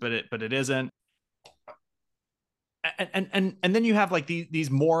is, but it isn't. And then you have like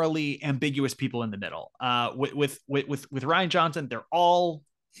these morally ambiguous people in the middle. With Rian Johnson, they're all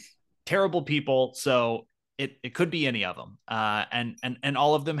terrible people, so it could be any of them, and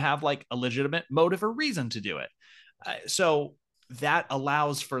all of them have like a legitimate motive or reason to do it. So that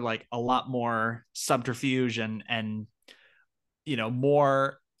allows for like a lot more subterfuge and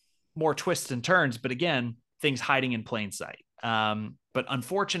more twists and turns, but again, things hiding in plain sight. But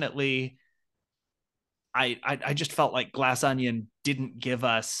unfortunately, I just felt like Glass Onion didn't give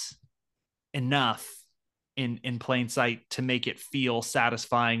us enough in plain sight to make it feel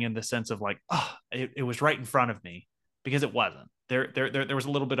satisfying in the sense of like, oh, it was right in front of me, because it wasn't. There was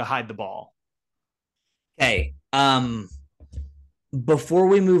a little bit of hide the ball. Okay. Before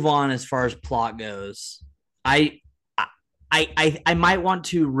we move on, as far as plot goes, I I might want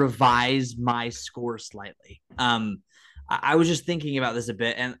to revise my score slightly. I was just thinking about this a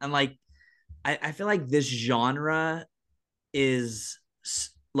bit, and like I feel like this genre is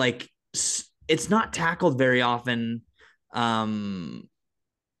like it's not tackled very often. Um,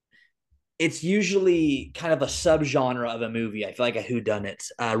 it's usually kind of a subgenre of a movie. I feel like a whodunit,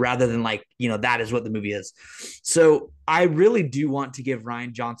 rather than like that is what the movie is. So I really do want to give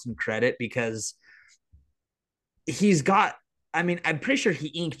Rian Johnson credit because he's got. I mean, I'm pretty sure he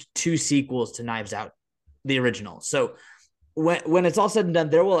inked two sequels to Knives Out, the original. So when it's all said and done,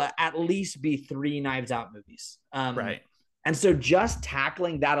 there will at least be three Knives Out movies. Right. And so just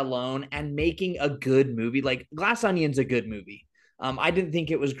tackling that alone and making a good movie, like Glass Onion's a good movie. I didn't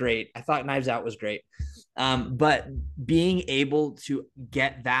think it was great. I thought Knives Out was great. But being able to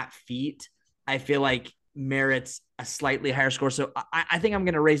get that feat, I feel like merits a slightly higher score. So I think I'm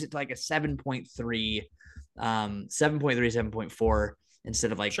going to raise it to like a 7.3, 7.4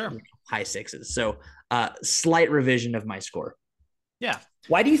 instead of like Sure. high sixes. So slight revision of my score. Yeah.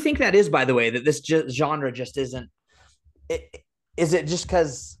 Why do you think that is, by the way, that this genre just isn't? Is it just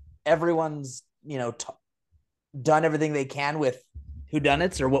because everyone's done everything they can with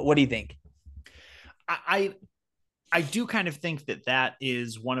whodunits, or what do you think? I do kind of think that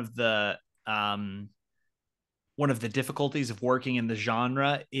is one of the difficulties of working in the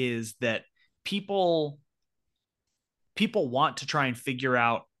genre, is that people want to try and figure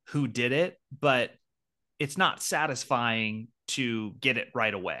out who did it, but it's not satisfying to get it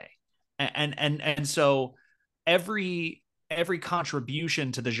right away. And so every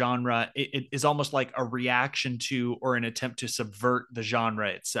contribution to the genre, it is almost like a reaction to or an attempt to subvert the genre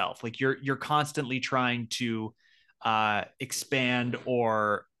itself. Like you're constantly trying to expand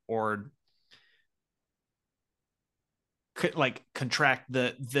or like contract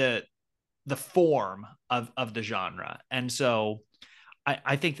the form of the genre. And so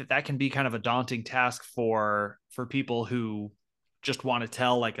I think that can be kind of a daunting task for people who just want to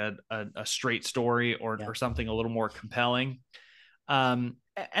tell like a straight story or something a little more compelling. And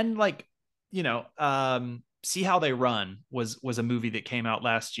like, See How They Run was a movie that came out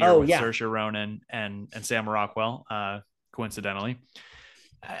last year with Saoirse Ronan and Sam Rockwell, coincidentally.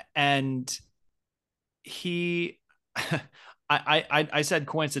 And he I said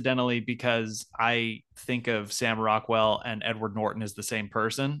coincidentally because I think of Sam Rockwell and Edward Norton as the same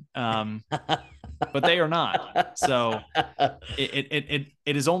person, but they are not. So it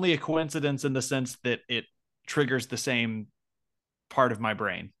is only a coincidence in the sense that it triggers the same part of my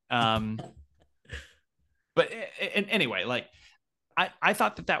brain. But anyway, like I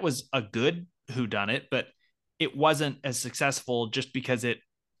thought that that was a good whodunit, but it wasn't as successful just because it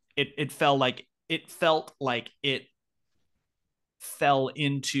felt like it fell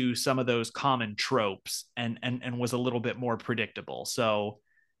into some of those common tropes and was a little bit more predictable. So,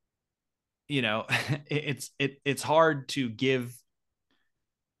 you know, it's hard to give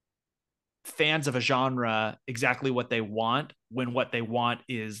fans of a genre exactly what they want when what they want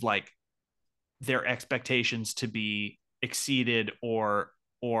is like their expectations to be exceeded or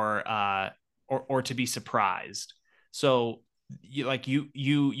to be surprised. So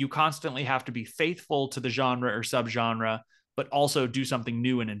you constantly have to be faithful to the genre or subgenre, but also do something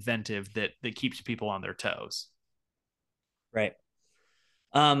new and inventive that keeps people on their toes. Right.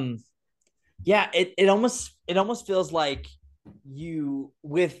 Um, yeah, it almost feels like you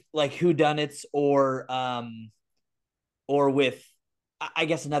with like whodunits or with I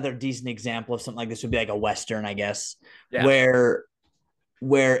guess another decent example of something like this would be like a Western, I guess, Yeah. where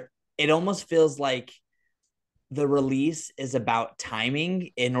it almost feels like the release is about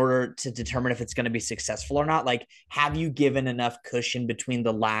timing in order to determine if it's going to be successful or not. Like, have you given enough cushion between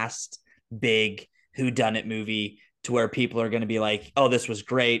the last big who done it movie to where people are going to be like, oh, this was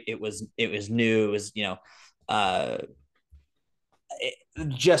great. It was new. It was, uh,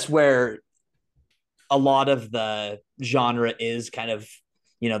 just where a lot of the genre is kind of,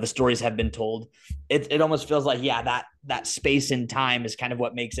 the stories have been told. It almost feels like, yeah, that space and time is kind of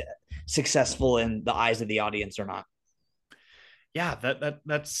what makes it successful in the eyes of the audience or not. Yeah,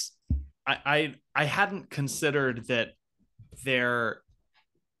 that's I hadn't considered that there,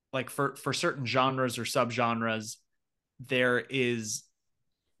 like, for certain genres or subgenres, there is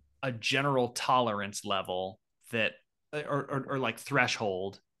a general tolerance level that or like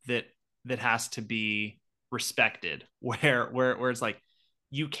threshold that has to be respected, where it's like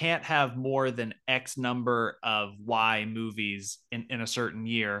you can't have more than X number of Y movies in a certain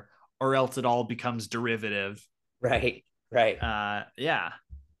year, or else it all becomes derivative. Right. Right. Yeah,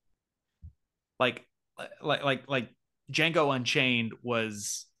 like like Django Unchained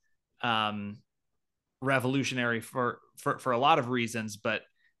was um revolutionary for a lot of reasons, but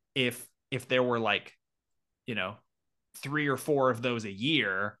if there were like, you know, three or four of those a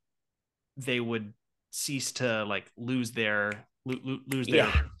year, they would cease to like lose their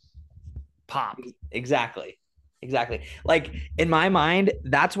Yeah. pop. Exactly. Exactly. Like in my mind,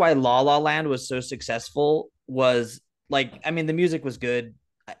 that's why La La Land was so successful. Was like, I mean, the music was good.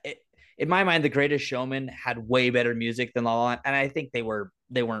 It, in my mind, The Greatest Showman had way better music than La La Land, and I think they weren't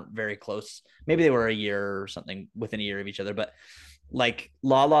very close. Maybe they were a year or something within a year of each other, but like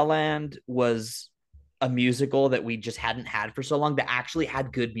La La Land was a musical that we just hadn't had for so long that actually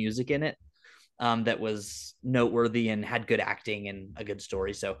had good music in it, that was noteworthy and had good acting and a good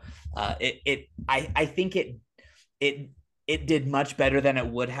story. So I think it it did much better than it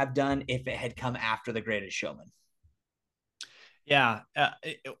would have done if it had come after The Greatest Showman. Yeah,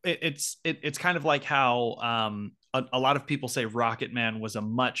 it's kind of like how a lot of people say Rocket Man was a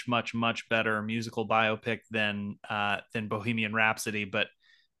much better musical biopic than Bohemian Rhapsody, but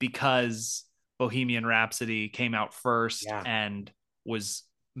because Bohemian Rhapsody came out first Yeah. and was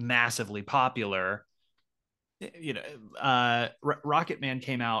massively popular, you know, Rocket Man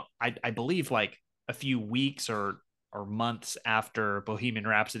came out, I believe, like a few weeks or months after Bohemian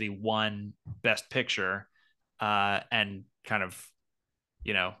Rhapsody won Best Picture, and kind of,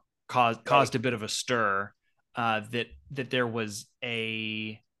 you know, caused Right. a bit of a stir. That there was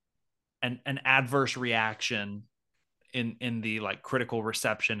an adverse reaction in the like critical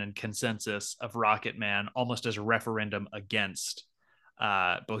reception and consensus of Rocket Man, almost as a referendum against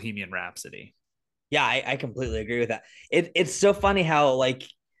Bohemian Rhapsody. Yeah, I completely agree with that. It's so funny how like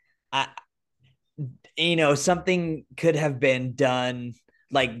I, something could have been done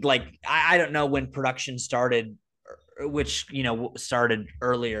like I don't know when production started, which started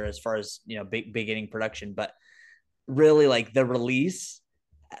earlier as far as beginning production, but really like the release,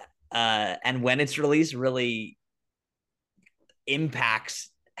 and when it's released really impacts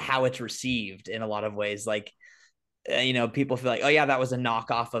how it's received in a lot of ways. Like, people feel like, oh yeah, that was a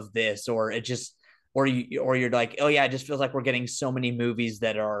knockoff of this, or it just, or you're like, oh yeah, it just feels like we're getting so many movies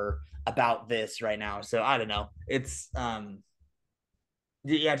that are about this right now. So I don't know. It's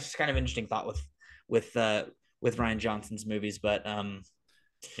yeah, it's just kind of interesting thought with uh with Rian Johnson's movies, but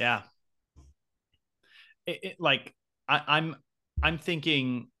Yeah, like I'm I'm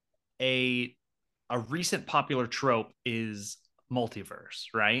thinking a a recent popular trope is multiverse,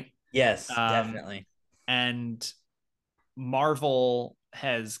 right? Yes, Um, definitely. and Marvel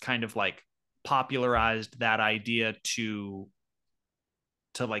has kind of like popularized that idea to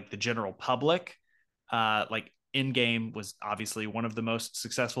like the general public. Like Endgame was obviously one of the most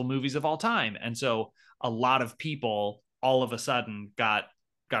successful movies of all time, and so a lot of people all of a sudden got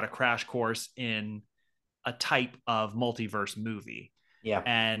a crash course in a type of multiverse movie. Yeah.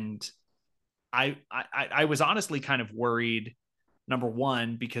 And I was honestly kind of worried, number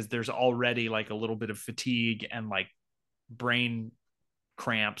one, because there's already like a little bit of fatigue and like brain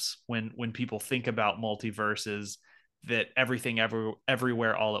cramps when people think about multiverses, that everything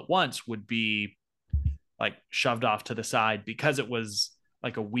everywhere all at once would be like shoved off to the side because it was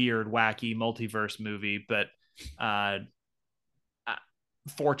like a weird wacky multiverse movie. But uh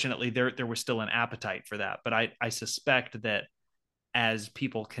fortunately there was still an appetite for that. But I suspect that as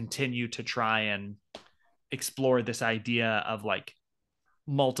people continue to try and explore this idea of like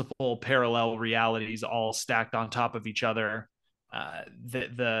multiple parallel realities all stacked on top of each other,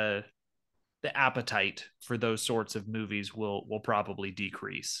 the appetite for those sorts of movies will probably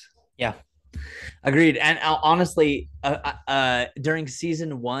decrease. Yeah. Agreed. And honestly, during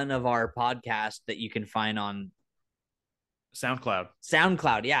season 1 of our podcast that you can find on SoundCloud.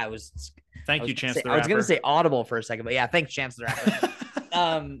 SoundCloud, yeah, Thank you, Chance the I was gonna Rapper. say Audible for a second, but yeah, thanks, Chance the Rapper.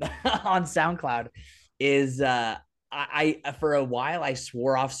 On SoundCloud is I for a while I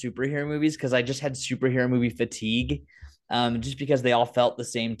swore off superhero movies because I just had superhero movie fatigue, just because they all felt the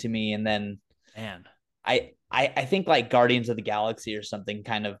same to me, and then Man, I think like Guardians of the Galaxy or something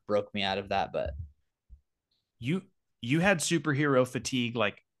kind of broke me out of that, but you you had superhero fatigue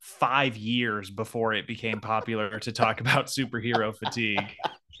like 5 years before it became popular to talk about superhero fatigue.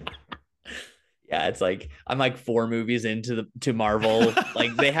 yeah, it's like I'm like 4 movies into to Marvel,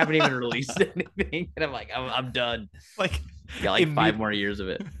 like they haven't even released anything, and I'm like I'm done. Like Got like 5 more years of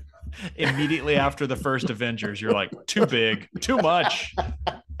it. immediately after the first Avengers, you're like, too big, too much.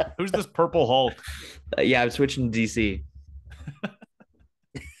 Who's this Purple Hulk? Yeah, I'm switching to DC.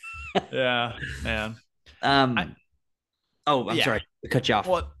 Yeah, man. I, Oh, I'm yeah. sorry to cut you off.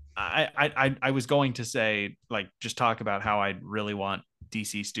 Well, I was going to say like just talk about how I really want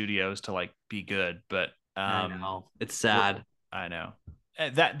DC Studios to like be good, but I know it's sad. I know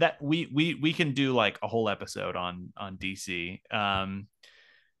that we can do like a whole episode on DC.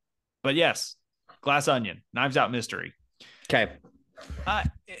 But yes, Glass Onion, Knives Out Mystery. Okay.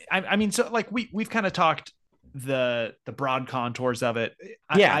 I mean, so like we've kind of talked the broad contours of it.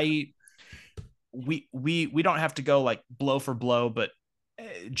 Yeah. We don't have to go like blow for blow, but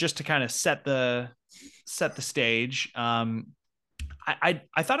just to kind of set the stage. I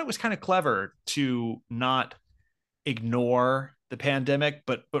thought it was kind of clever to not ignore the pandemic,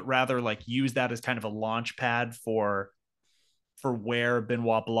 but rather like use that as kind of a launch pad for where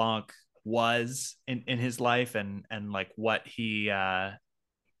Benoit Blanc was in his life, and like what he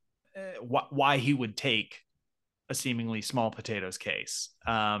why he would take a seemingly small potatoes case.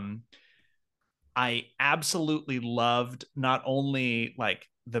 I absolutely loved not only like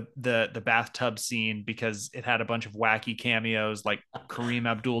the bathtub scene because it had a bunch of wacky cameos like Kareem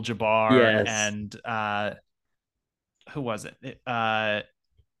Abdul-Jabbar Yes. and who was it?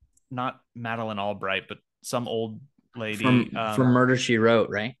 Not Madeline Albright, but some old lady from Murder She Wrote,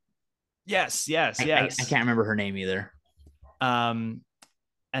 right? Yes. I can't remember her name either. And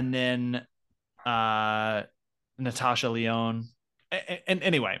then Natasha Lyonne. And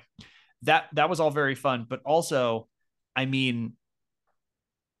anyway, that was all very fun, but also, I mean,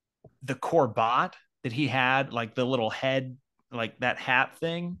 the Corbat that he had, like the little head, like that hat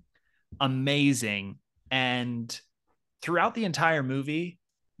thing, amazing. And throughout the entire movie,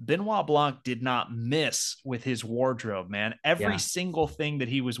 Benoit Blanc did not miss with his wardrobe, man. Every single thing that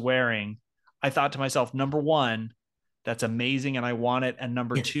he was wearing, I thought to myself, number one, that's amazing and I want it. And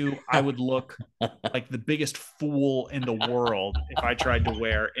number two, I would look like the biggest fool in the world if I tried to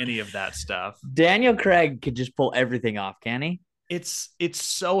wear any of that stuff. Daniel Craig could just pull everything off, can he? It's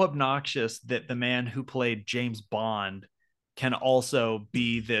so obnoxious that the man who played James Bond can also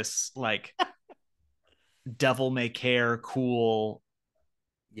be this like devil may care cool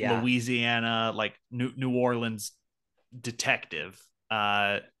Louisiana, like New Orleans detective.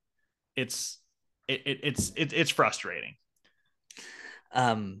 It's frustrating.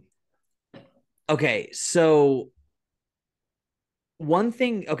 Okay, so one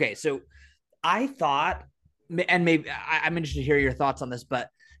thing. Okay, so I thought, and maybe I'm interested to hear your thoughts on this, but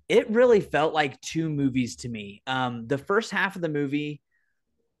it really felt like 2 movies to me. The first half of the movie,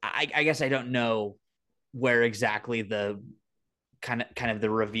 I guess I don't know where exactly the kind of the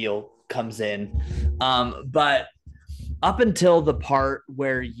reveal comes in. But up until the part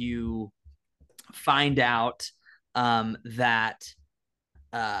where you find out that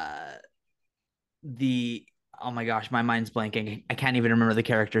uh, the oh my gosh, my mind's blanking. I can't even remember the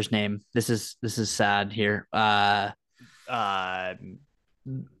character's name. This is sad here. Uh,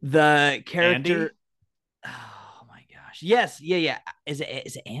 The character. Andy, Oh my gosh. Yes. Yeah. Yeah. Is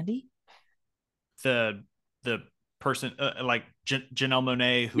it Andy? the the person like Janelle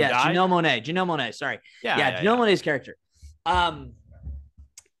Monae who Yes, died. Janelle Monae. Janelle Monae. Sorry. Yeah, Yeah, yeah, Janelle yeah. Monae's character. Um,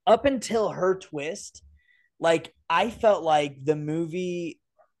 Up until her twist, like I felt like the movie.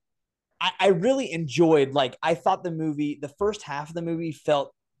 I really enjoyed. Like I thought the first half of the movie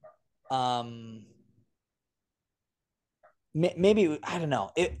felt um maybe I don't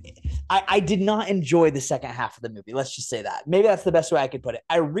know. I did not enjoy the second half of the movie. Let's just say that. Maybe that's the best way I could put it.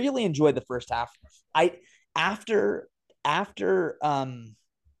 I really enjoyed the first half. I after after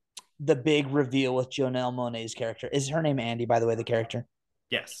the big reveal with Janelle Monae's character. Is her name Andy, by the way, the character?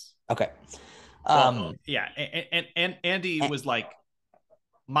 Yes. Okay. Well, yeah, and Andy was like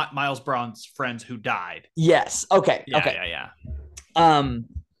Miles Braun's friends who died. Yes. Okay. Yeah, Okay. yeah, yeah. Um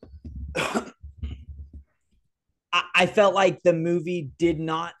I felt like the movie did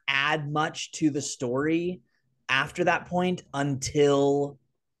not add much to the story after that point until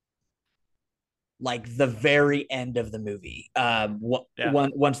like the very end of the movie. Yeah.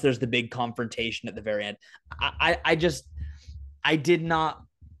 Once there's the big confrontation at the very end, I just I did not.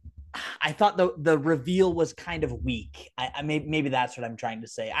 I thought the reveal was kind of weak. Maybe that's what I'm trying to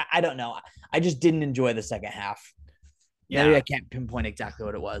say. I don't know. I just didn't enjoy the second half. Maybe I Yeah. can't pinpoint exactly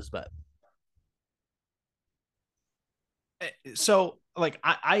what it was, but So like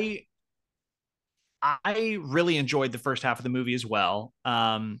I really enjoyed the first half of the movie as well.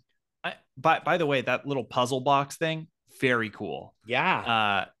 By the way, that little puzzle box thing, very cool.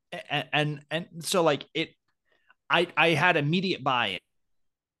 yeah, And so like I had immediate buy-in.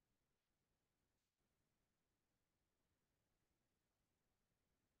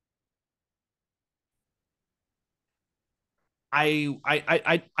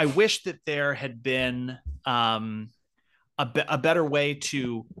 I wish that there had been a better way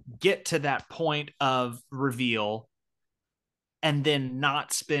to get to that point of reveal and then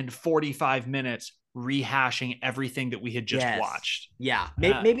not spend 45 minutes rehashing everything that we had just yes, watched. yeah.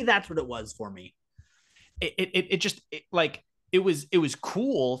 Uh, Maybe that's what it was for me. it just like it was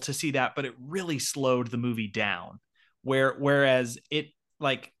cool to see that, but it really slowed the movie down. Whereas it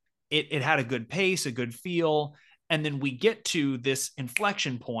like it had a good pace, a good feel, and then we get to this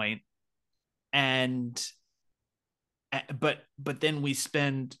inflection point, and but then we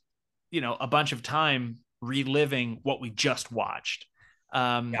spend a bunch of time reliving what we just watched.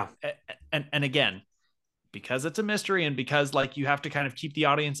 Yeah, And again, because it's a mystery and because like you have to kind of keep the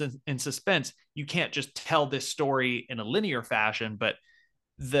audience in suspense, you can't just tell this story in a linear fashion. But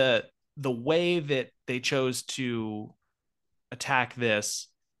the the way that they chose to attack this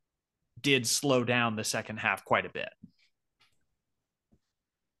did slow down the second half quite a bit.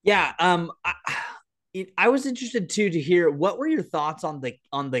 yeah. I was interested too to hear what were your thoughts on the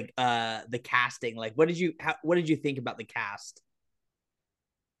casting. Like, what did you think about the cast?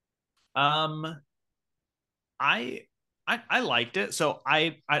 um I I liked it. So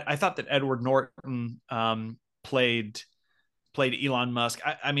I thought that Edward Norton played Elon Musk.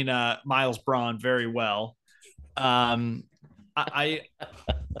 I mean Miles Braun very well. Um I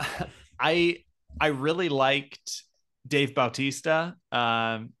I I really liked Dave Bautista.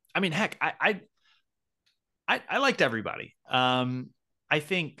 I mean heck, I liked everybody. I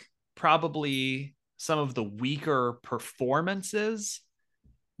think probably some of the weaker performances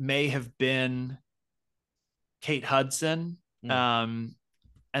may have been Kate Hudson. Mm. Um,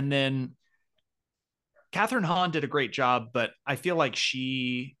 and then Catherine Hahn did a great job, but I feel like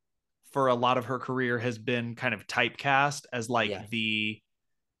she, for a lot of her career, has been kind of typecast as Yeah, like the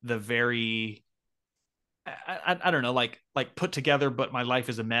very I don't know like put together, but my life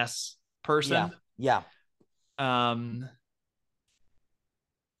is a mess yeah, person. yeah. Um,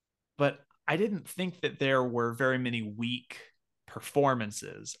 but I didn't think that there were very many weak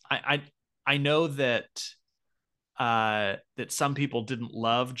performances. I know that some people didn't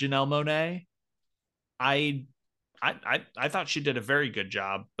love Janelle Monae. I I thought she did a very good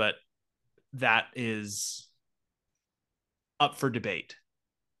job, but that is up for debate.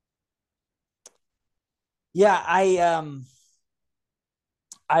 Yeah,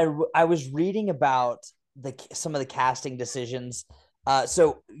 I was reading about the some of the casting decisions.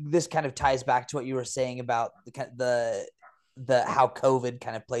 So this kind of ties back to what you were saying about the how COVID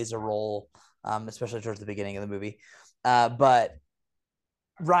kind of plays a role especially towards the beginning of the movie. But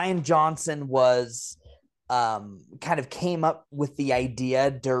Rian Johnson was kind of came up with the idea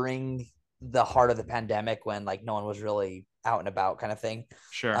during the heart of the pandemic when like no one was really out and about kind of thing.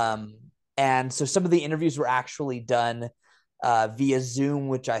 Sure. Um, and so some of the interviews were actually done via Zoom,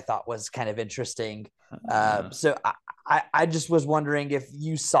 which I thought was kind of interesting. So I just was wondering if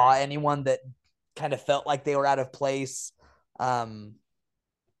you saw anyone that kind of felt like they were out of place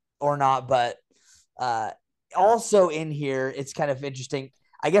or not. But also in here, it's kind of interesting.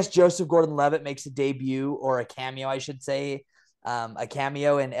 I guess Joseph Gordon-Levitt makes a debut, or a cameo, I should say, a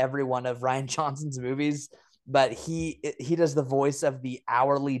cameo in every one of Rian Johnson's movies. But he does the voice of the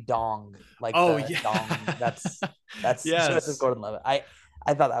hourly dong, like Oh the yeah. dong. That's Joseph Yes. Gordon-Levitt. I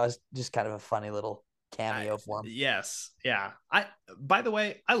thought that was just kind of a funny little I, cameo for him. yes. Yeah. By the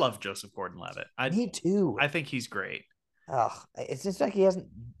way, I love Joseph Gordon-Levitt. Me too. I think he's great. Oh, it's just like he hasn't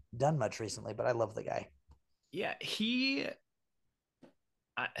done much recently, but I love the guy. Yeah,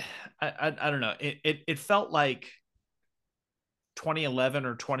 I, I don't know. It felt like 2011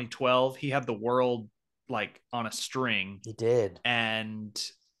 or 2012. He had the world like on a string, He did. um,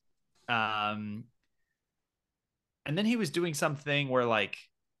 and then he was doing something where like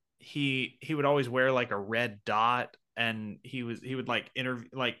he would always wear like a red dot, and he would like interview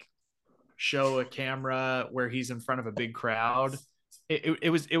like show a camera where he's in front of a big crowd.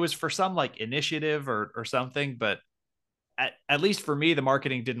 It was for some like initiative or something, but at least for me, the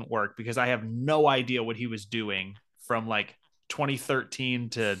marketing didn't work because I have no idea what he was doing from like 2013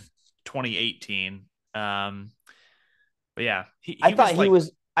 to 2018. But yeah, he was like,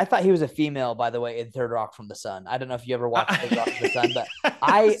 I thought he was a female, by the way, in Third Rock from the Sun. I don't know if you ever watched Third Rock from the Sun, but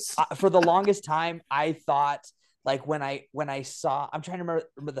yes. for the longest time I thought, like when I saw, I'm trying to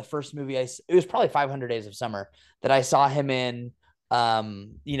remember the first movie it was probably 500 Days of Summer that I saw him in.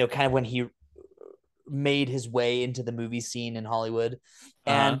 Kind of when he made his way into the movie scene in Hollywood,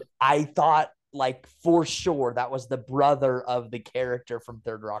 Uh-huh. and I thought like for sure that was the brother of the character from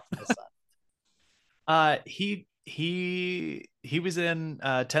Third Rock from the Sun. He was in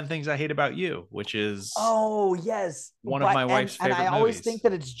 10 Things I Hate About You, which is Oh yes, one of my wife's and I favorite always movies. think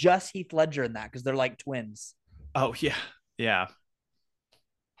that it's just Heath Ledger in that because they're like twins. Oh yeah, yeah.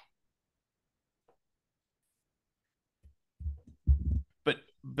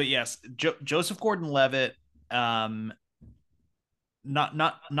 But yes, Joseph Gordon-Levitt. Um,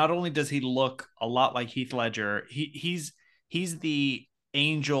 not only does he look a lot like Heath Ledger, he's the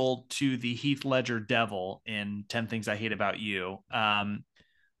angel to the Heath Ledger devil in 10 Things I Hate About You.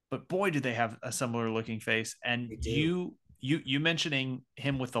 But boy, do they have a similar looking face. And They do. you mentioning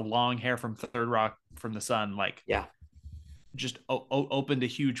him with the long hair from Third Rock from the Sun, like Yeah. just opened a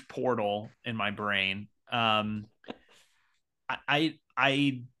huge portal in my brain.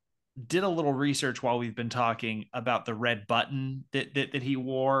 I did a little research while we've been talking about the red button that he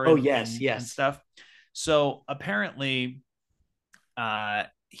wore Oh and yes, and yes. stuff. So apparently,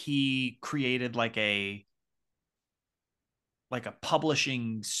 he created like a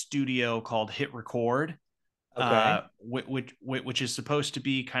publishing studio called Hit Record, Okay. which is supposed to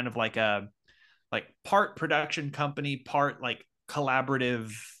be kind of like a like part production company, part like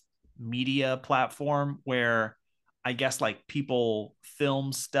collaborative media platform where I guess like people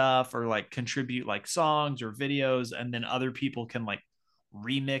film stuff or like contribute like songs or videos, and then other people can like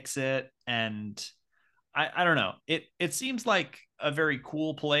remix it. And I don't know. It seems like a very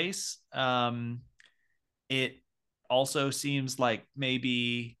cool place. It also seems like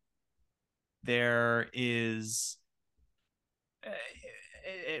maybe there is uh,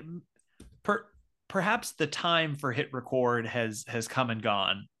 per, perhaps the time for Hit Record has come and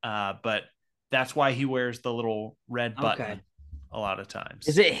gone. But that's why he wears the little red Okay. button a lot of Is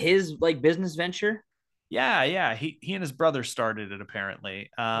times. it his like business venture? Yeah, yeah. He and his brother started it apparently.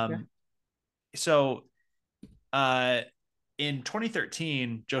 Okay. So uh, in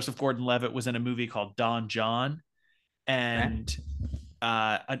 2013, Joseph Gordon-Levitt was in a movie called Don John, Okay. and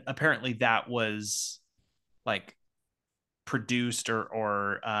apparently that was like produced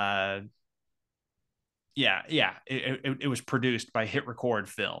or yeah, it was produced by Hit Record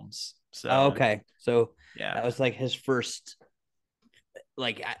Films. So Okay. So yeah, that was like his first,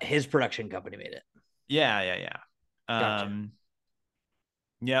 like his production company made it. yeah. Gotcha.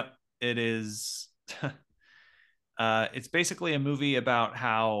 Yep, it is. It's basically a movie about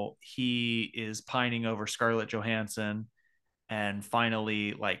how he is pining over Scarlett Johansson and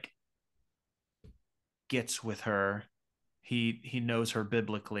finally like gets with her. He knows her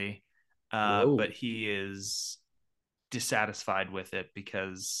biblically, but Whoa. he is dissatisfied with it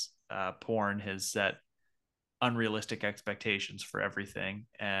because porn has set unrealistic expectations for everything.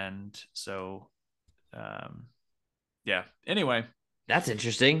 And so, um, yeah. Anyway, That's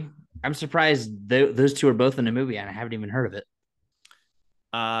interesting. I'm surprised those two are both in a movie and I haven't even heard of it.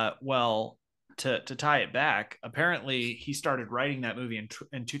 well, to tie it back, apparently he started writing that movie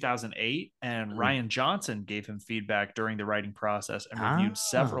in 2008, and Ryan Johnson gave him feedback during the writing process and reviewed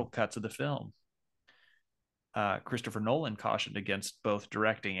several cuts of the film. Christopher Nolan cautioned against both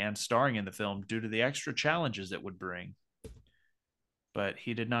directing and starring in the film due to the extra challenges it would bring. But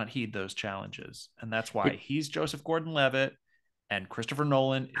he did not heed those challenges. And that's why he's Joseph Gordon Levitt and Christopher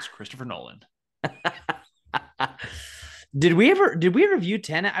Nolan is Christopher Nolan. Did we review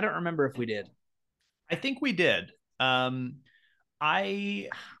Tenet? I don't remember if we did. I think we did. I'm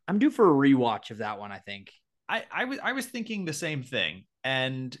due for a rewatch of that one, I think. I was thinking the same thing.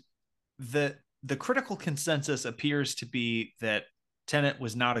 And the critical consensus appears to be that Tenet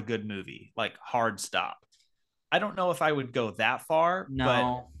was not a good movie, like hard stop. I don't know if I would go that far,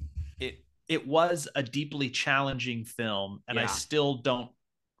 but it was a deeply challenging film, and I still don't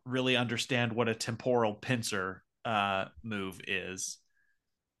really understand what a temporal pincer move is.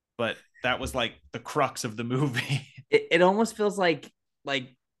 But that was like the crux of the movie. It almost feels like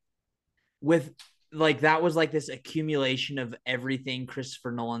with like that was like this accumulation of everything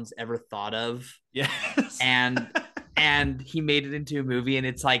Christopher Nolan's ever thought of. Yes. And he made it into a movie, and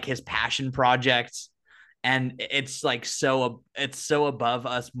it's like his passion project. And it's like it's so above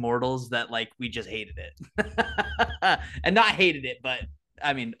us mortals that like we just hated it. And not hated it, but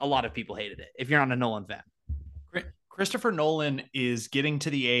I mean a lot of people hated it if you're not a Nolan fan. Christopher Nolan is getting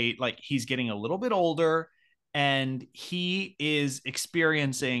to the age, like he's getting a little bit older, and he is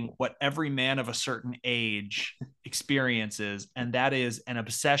experiencing what every man of a certain age experiences, and that is an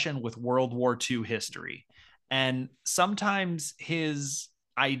obsession with World War II history. And sometimes his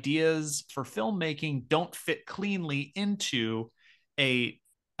ideas for filmmaking don't fit cleanly into a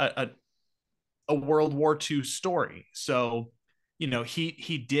World War II story. So, you know,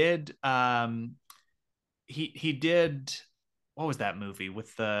 he did he did, what was that movie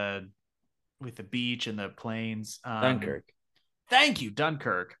with the beach and the planes? Dunkirk. Thank you,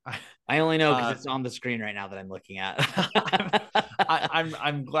 Dunkirk. I only know because it's on the screen right now that I'm looking at.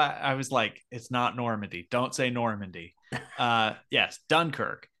 I'm glad. I was like, it's not Normandy. Don't say Normandy. Yes,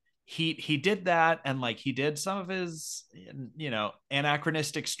 Dunkirk. He did that, and like he did some of his, you know,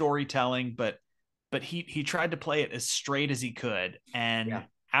 anachronistic storytelling, but he tried to play it as straight as he could, and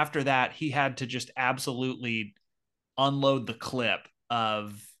after that, he had to just absolutely unload the clip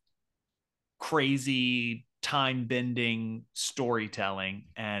of crazy time bending storytelling.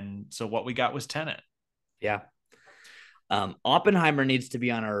 And so what we got was Tenet. Yeah. Oppenheimer needs to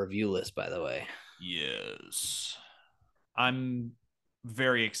be on our review list, by the way. Yes. I'm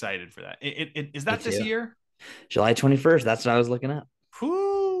very excited for that. Is that this year? July 21st. That's what I was looking at.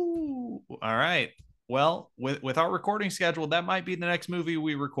 Whew. All right. Well, with our recording schedule, that might be the next movie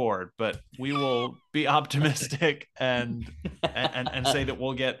we record, but we will be optimistic and say that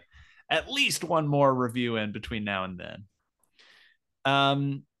we'll get at least one more review in between now and then.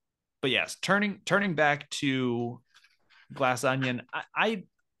 But yes, turning back to Glass Onion, I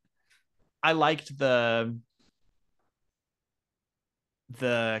liked the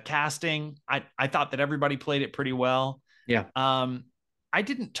casting. I thought that everybody played it pretty well. Yeah. I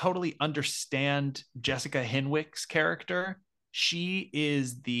didn't totally understand Jessica Henwick's character. She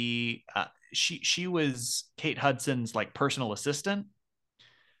is she was Kate Hudson's like personal assistant.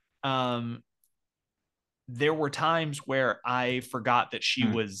 There were times where I forgot that she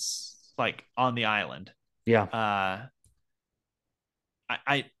was like on the island. Yeah.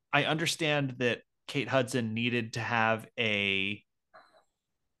 I understand that Kate Hudson needed to have a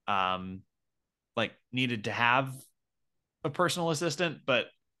personal assistant, but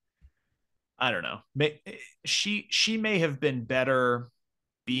I don't know. She may have been better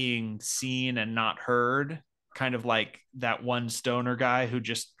being seen and not heard, kind of like that one stoner guy who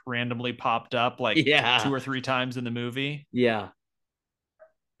just randomly popped up like 2 or 3 times in the movie. Yeah.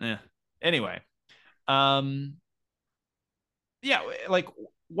 Anyway, yeah, like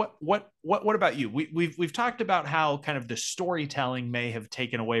what about you? We've talked about how kind of the storytelling may have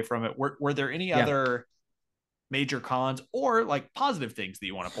taken away from it. Were there any other major cons or like positive things that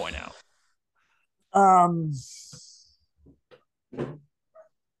you want to point out?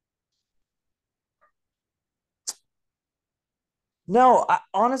 No,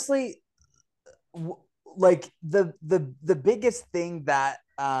 honestly, like the biggest thing that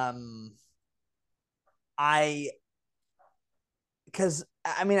because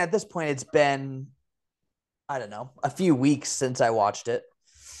I mean at this point it's been, I don't know, a few weeks since I watched it.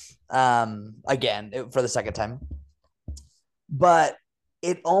 again for the second time, but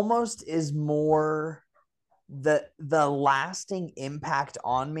it almost is more the lasting impact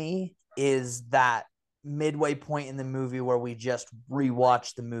on me is that midway point in the movie where we just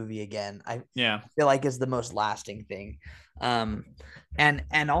rewatch the movie again. I feel like is the most lasting thing.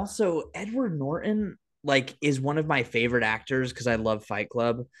 And also Edward Norton like is one of my favorite actors because I love Fight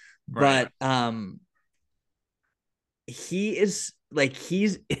Club, but he is like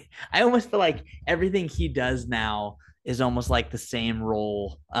I almost feel like everything he does now is almost like the same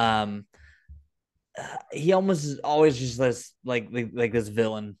role. He almost is always just this like this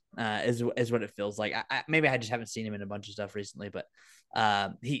villain is what it feels like. Maybe I just haven't seen him in a bunch of stuff recently, but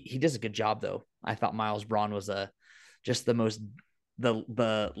he does a good job though. I thought Miles Braun was just the most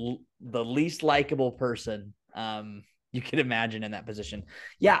the least likable person you could imagine in that position.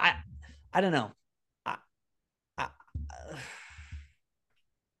 Yeah, I don't know.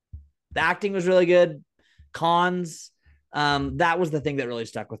 The acting was really good. Cons, that was the thing that really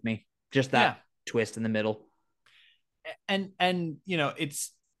stuck with me. Just that twist in the middle. And you know,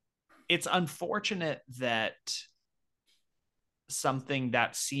 it's unfortunate that something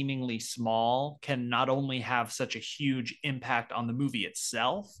that seemingly small can not only have such a huge impact on the movie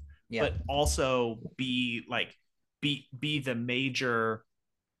itself, but also be the major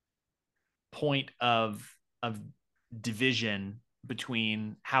point of division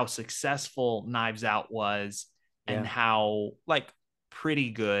between how successful Knives Out was and how like pretty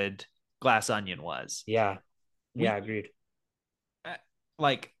good Glass Onion was. Agreed.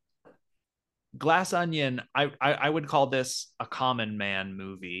 Like Glass Onion, I would call this a common man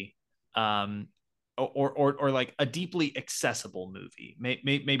movie, or like a deeply accessible movie.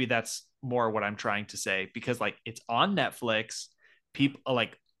 Maybe that's more what I'm trying to say, because like it's on Netflix. People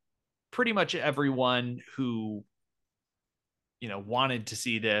like pretty much everyone who wanted to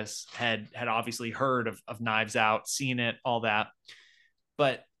see this had obviously heard of Knives Out, seen it, all that.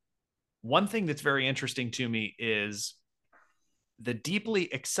 But one thing that's very interesting to me is the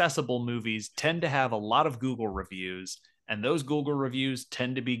deeply accessible movies tend to have a lot of Google reviews, and those Google reviews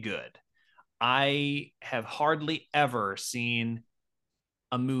tend to be good. I have hardly ever seen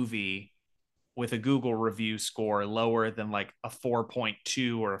a movie with a Google review score lower than like a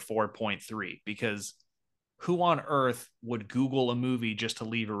 4.2 or a 4.3, because who on earth would Google a movie just to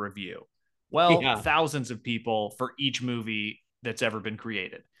leave a review? Well, thousands of people for each movie that's ever been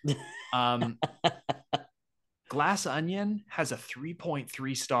created. Glass Onion has a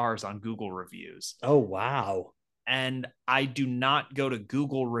 3.3 stars on Google reviews. Oh, wow. And I do not go to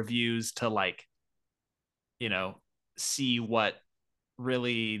Google reviews to see what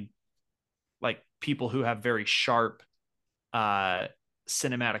really like people who have very sharp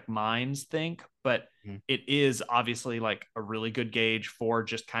cinematic minds think, but it is obviously like a really good gauge for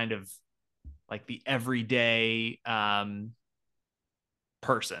just kind of like the everyday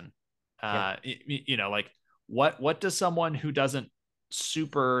person. Like what does someone who doesn't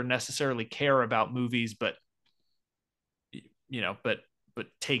super necessarily care about movies but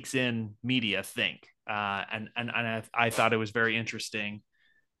takes in media think? And I thought it was very interesting.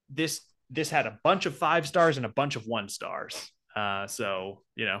 This had a bunch of 5 stars and a bunch of 1 stars. So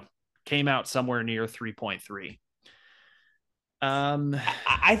came out somewhere near 3.3.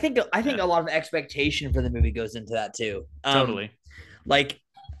 I think a lot of expectation for the movie goes into that too. Totally. Like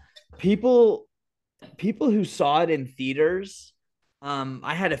people who saw it in theaters.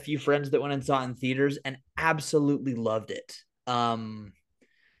 I had a few friends that went and saw it in theaters and absolutely loved it. I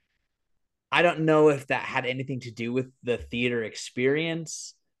don't know if that had anything to do with the theater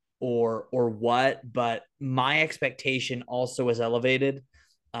experience or what, but my expectation also was elevated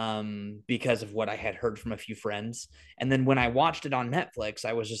because of what I had heard from a few friends. And then when I watched it on Netflix,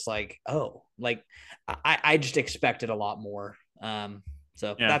 I was just like, oh, like I just expected a lot more.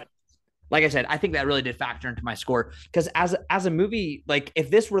 That, like I said, I think that really did factor into my score, because as a movie, like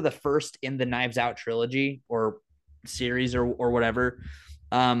if this were the first in the Knives Out trilogy or series or whatever,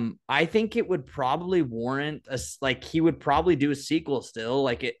 I think it would probably warrant he would probably do a sequel still.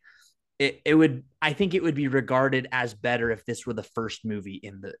 Like it would, I think it would be regarded as better if this were the first movie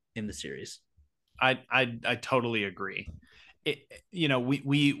in the series. I totally agree.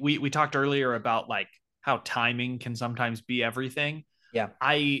 We talked earlier about like how timing can sometimes be everything. Yeah.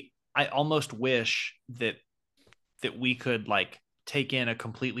 I almost wish that we could like take in a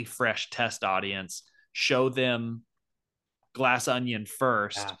completely fresh test audience, show them Glass Onion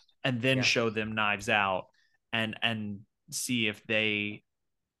first, and then show them Knives Out, and see if they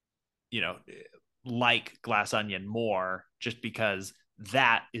like Glass Onion more, just because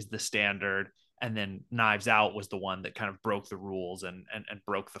that is the standard and then Knives Out was the one that kind of broke the rules and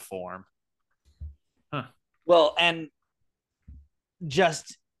broke the form. Huh. Well, and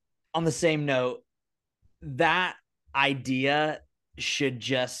just on the same note, that idea should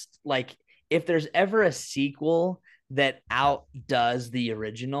just like, if there's ever a sequel that outdoes the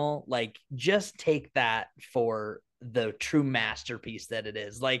original, like just take that for the true masterpiece that it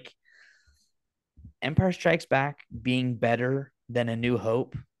is. Like Empire Strikes Back being better than A New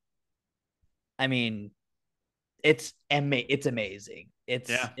Hope. I mean, it's amazing. It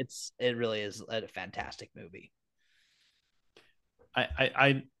really is a fantastic movie.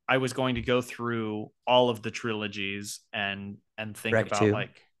 I was going to go through all of the trilogies and think Shrek about 2.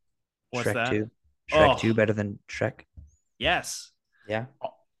 like what's Shrek that? 2. Shrek Oh, 2 better than Shrek. yes. Yeah.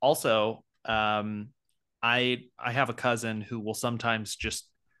 Also, I have a cousin who will sometimes just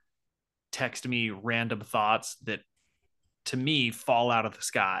text me random thoughts that to me fall out of the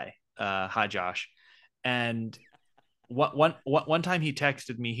sky. Hi Josh. And one time he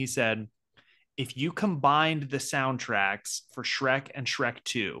texted me, he said, if you combined the soundtracks for Shrek and Shrek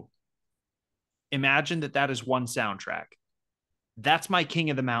 2, imagine that is one soundtrack. That's my King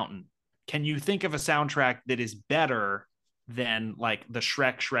of the Mountain. Can you think of a soundtrack that is better than like the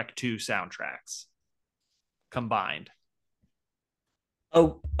Shrek 2 soundtracks combined?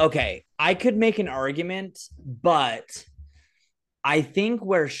 Oh, okay. I could make an argument, but I think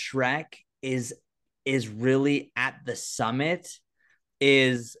where Shrek is really at the summit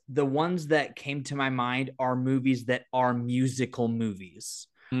is the ones that came to my mind are movies that are musical movies.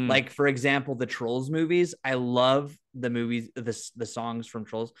 Like for example, the Trolls movies. I love the movies, the songs from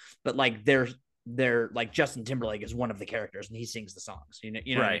Trolls, but like they're like Justin Timberlake is one of the characters and he sings the songs. You know Right.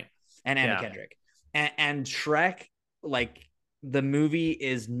 What I mean? And Anna Kendrick and Shrek. Like the movie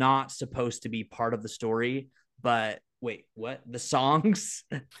is not supposed to be part of the story, but wait, what? The songs,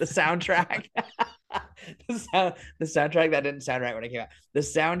 the soundtrack. The soundtrack that didn't sound right when it came out. The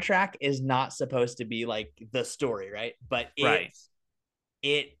soundtrack is not supposed to be like the story, right? But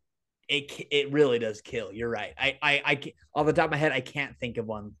it really does kill. You're right. I off the top of my head, I can't think of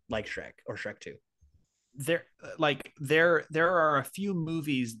one like Shrek or Shrek 2. There are a few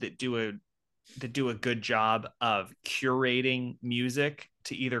movies that do a good job of curating music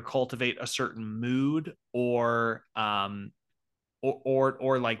to either cultivate a certain mood or like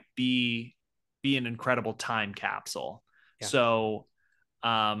be an incredible time capsule. Yeah. So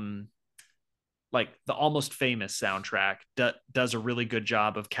like the Almost Famous soundtrack does a really good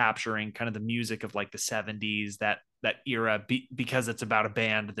job of capturing kind of the music of like the 70s, that era, because it's about a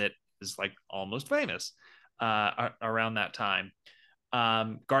band that is like almost famous around that time.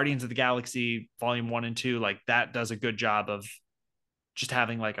 Guardians of the Galaxy Volume 1 and 2, like that does a good job of just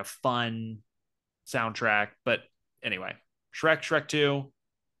having like a fun soundtrack. But anyway, Shrek 2,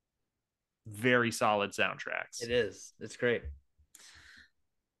 very solid soundtracks. It is. It's great.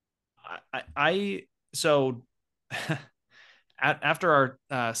 So after our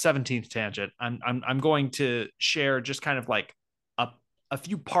 17th tangent, I'm going to share just kind of like a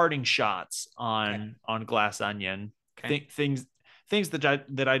few parting shots on Glass Onion. Okay. Things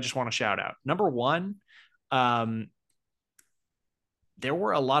that I just want to shout out. Number one, there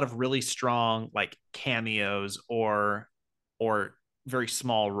were a lot of really strong like cameos or very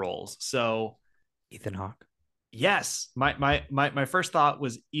small roles. So Ethan Hawke. Yes, my first thought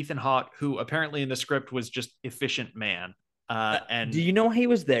was Ethan Hawke, who apparently in the script was just efficient man. And do you know he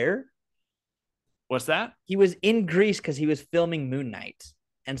was there? What's that? He was in Greece because he was filming Moon Knight,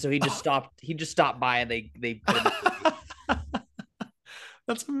 and so he just stopped. He just stopped by, and they put him.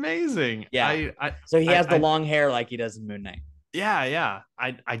 That's amazing. Yeah. So he has the long hair like he does in Moon Knight. Yeah.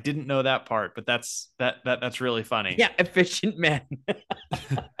 I didn't know that part, but that's really funny. Yeah, efficient man.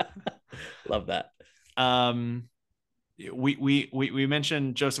 Love that. We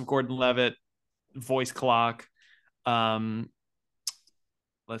mentioned Joseph Gordon-Levitt, voice clock. Let's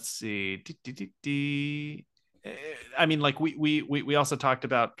see. I mean, like we also talked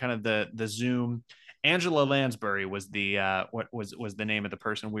about kind of the Zoom. Angela Lansbury was the what was the name of the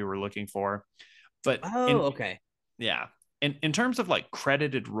person we were looking for. But okay. Yeah. In terms of like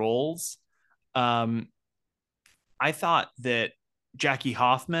credited roles, I thought that Jackie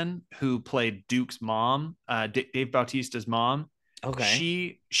Hoffman, who played Duke's mom, Dave Bautista's mom,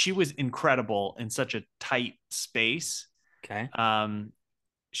 she was incredible in such a tight space. Okay.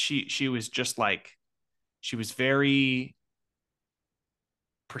 She was just like, she was very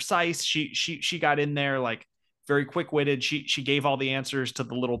precise. She got in there like very quick-witted. She gave all the answers to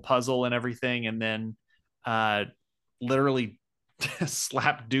the little puzzle and everything, and then literally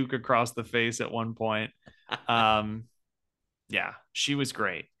slapped Duke across the face at one point. Yeah, she was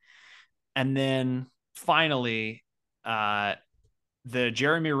great. And then finally, the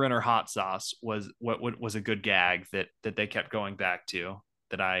Jeremy Renner hot sauce was what was a good gag that they kept going back to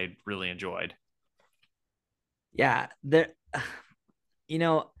that I really enjoyed. Yeah, there. You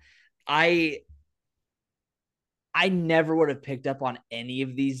know, I I never would have picked up on any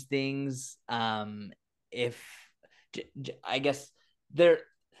of these things. If I guess there,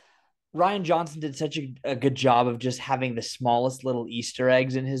 Ryan Johnson did such a good job of just having the smallest little Easter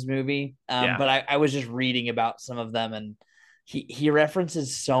eggs in his movie. Yeah. But I was just reading about some of them, and he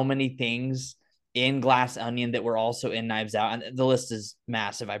references so many things in Glass Onion that were also in Knives Out, and the list is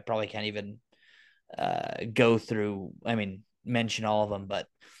massive. I probably can't even go through. I mean, mention all of them, but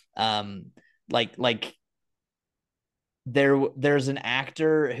um, like there's an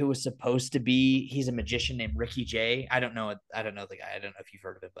actor who was supposed to be, he's a magician named Ricky Jay. I don't know the guy. I don't know if you've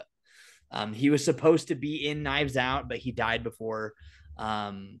heard of it, but he was supposed to be in Knives Out, but he died before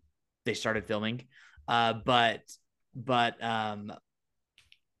they started filming. But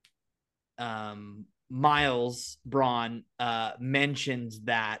Miles Braun mentions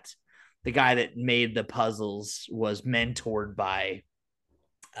that the guy that made the puzzles was um,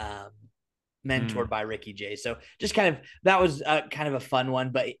 mentored by Ricky Jay. So just kind of, that was kind of a fun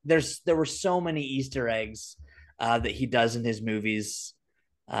one. But there were so many Easter eggs that he does in his movies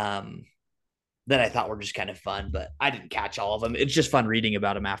um, that I thought were just kind of fun. But I didn't catch all of them. It's just fun reading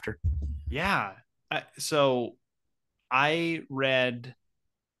about them after. Yeah. So I read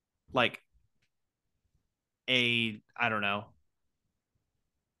like I don't know,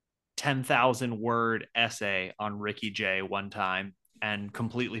 10,000 word essay on Ricky Jay one time and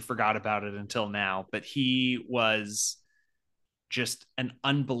completely forgot about it until now. But he was just an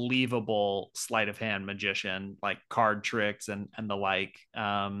unbelievable sleight of hand magician, like card tricks and the like.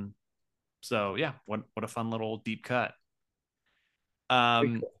 So yeah, what a fun little deep cut.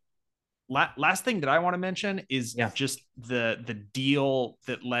 Um, Cool. Last thing that I want to mention is Yeah. just the deal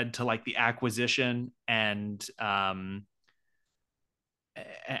that led to like the acquisition and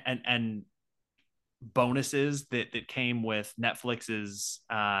bonuses that came with Netflix's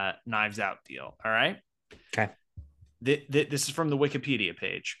Knives Out deal. All right. Okay. This is from the Wikipedia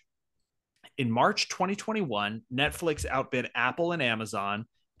page. In March 2021, Netflix outbid Apple and Amazon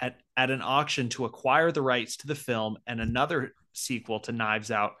at an auction to acquire the rights to the film and another sequel to Knives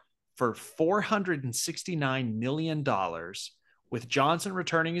Out for $469 million, with Johnson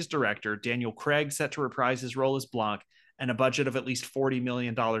returning as director, Daniel Craig set to reprise his role as Blanc, and a budget of at least $40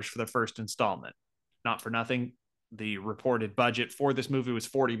 million for the first installment. Not for nothing, the reported budget for this movie was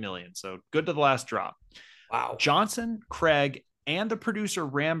 $40 million, so good to the last drop. Wow. Johnson, Craig, and the producer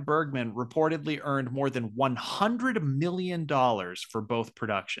Ram Bergman reportedly earned more than $100 million for both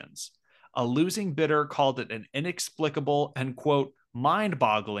productions. A losing bidder called it an inexplicable and, quote,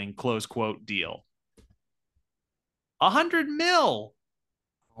 mind-boggling, close quote, deal. 100 mil.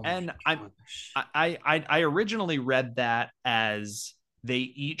 Oh And gosh. I originally read that as they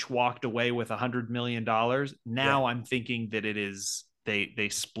each walked away with $100 million. Now I'm thinking that it is they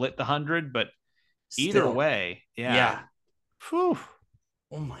split the 100, but either Still. way, yeah. Yeah. Whew.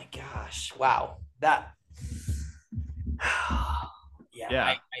 Oh my gosh. Wow. That. Yeah. Yeah.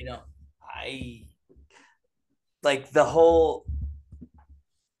 I don't. I like the whole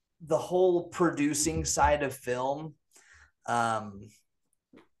producing side of film, um,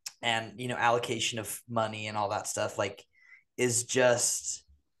 and allocation of money and all that stuff, like, is just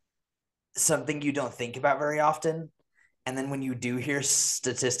something you don't think about very often. And then when you do hear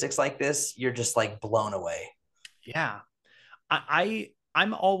statistics like this, you're just like blown away. Yeah.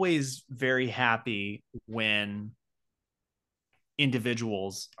 I'm always very happy when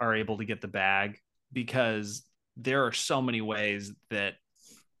individuals are able to get the bag, because there are so many ways that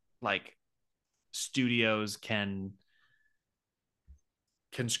like studios can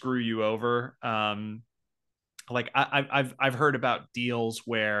screw you over. Like I've heard about deals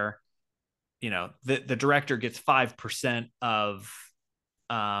where the director gets 5%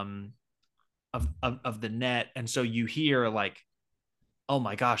 um of the net, and so you hear like, oh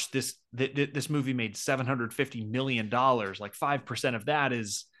my gosh, this movie made $750 million, like 5% of that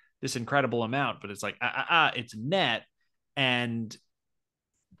is this incredible amount, but it's like it's net, and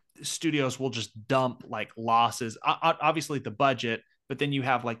studios will just dump like losses, obviously the budget, but then you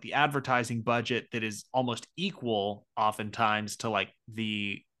have like the advertising budget that is almost equal oftentimes to like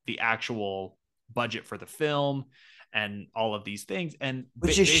the actual budget for the film and all of these things, and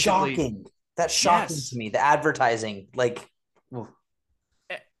Which is shocking. That's shocking to me. The advertising, like,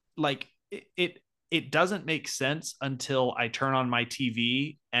 like it doesn't make sense until I turn on my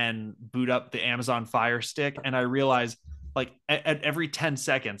TV and boot up the Amazon Fire Stick and I realize like at every 10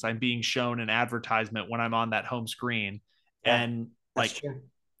 seconds I'm being shown an advertisement when I'm on that home screen. Yeah, And that's like true.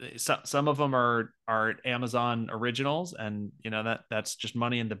 some of them are Amazon originals, and that's just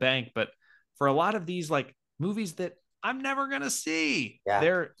money in the bank. But for a lot of these like movies that I'm never gonna see,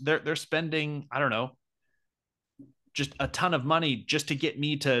 Yeah. they're spending, I don't know, just a ton of money just to get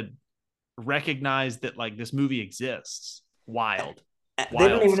me to recognize that like this movie exists. Wild,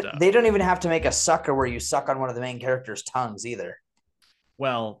 wild stuff. They don't even have to make a sucker where you suck on one of the main characters' tongues either.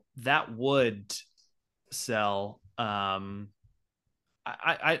 Well, that would sell. I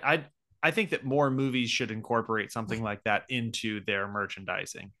think that more movies should incorporate something like that into their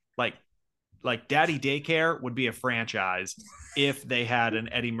merchandising. Like Daddy Daycare would be a franchise if they had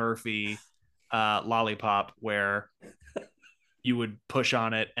an Eddie Murphy lollipop where you would push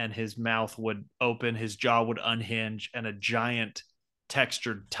on it and his mouth would open, his jaw would unhinge, and a giant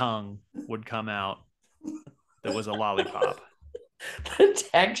textured tongue would come out that was a lollipop. The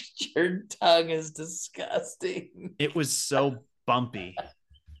textured tongue is disgusting. It was so bumpy.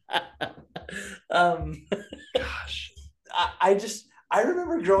 um, Gosh. I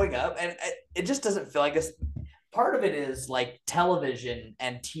remember growing up, and it just doesn't feel like this. Part of it is like television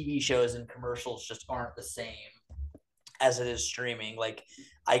and TV shows and commercials just aren't the same as it is streaming. Like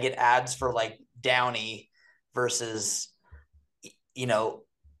I get ads for like Downy versus, you know,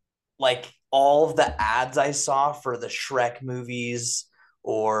 like all of the ads I saw for the Shrek movies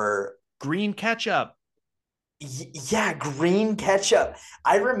or Green ketchup. yeah, green ketchup.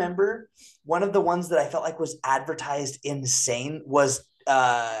 I remember one of the ones that I felt like was advertised insane was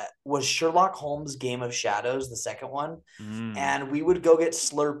Sherlock Holmes Game of Shadows, the second one. And we would go get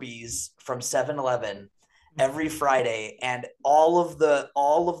Slurpees from 7-Eleven every Friday, and all of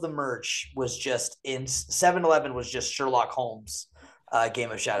the merch was just in 7-Eleven was just Sherlock Holmes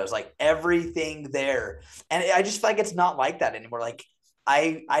Game of Shadows, like everything there. And I just feel like it's not like that anymore. Like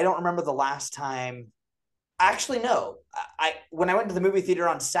I don't remember the last time. Actually, no. When I went to the movie theater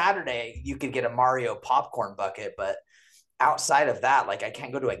on Saturday, you could get a Mario popcorn bucket, but outside of that, like I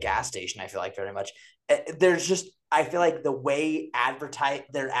can't go to a gas station. I feel like very much. There's just I feel like the way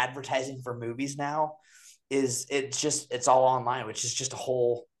they're advertising for movies now it's all online, which is just a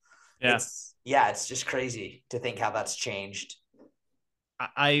whole. Yeah. It's just crazy to think how that's changed.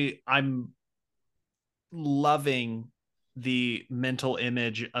 I'm loving the mental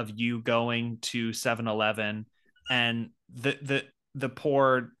image of you going to 7-Eleven and the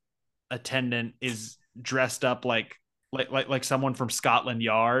poor attendant is dressed up like someone from Scotland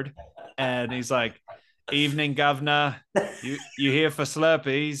Yard, and he's like, "Evening, governor. You here for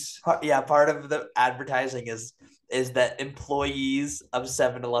Slurpees?" Yeah, part of the advertising is that employees of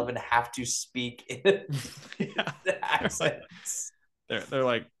 7-Eleven have to speak in accents. They're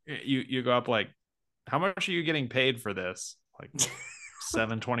like, you go up like, how much are you getting paid for this? Like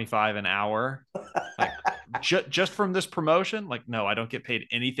 $7.25 an hour. Like just from this promotion? Like, no, I don't get paid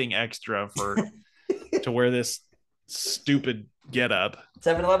anything extra to wear this stupid getup.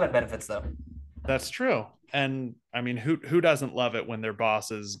 7-Eleven benefits though. That's true. And I mean, who doesn't love it when their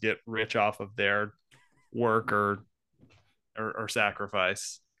bosses get rich off of their work or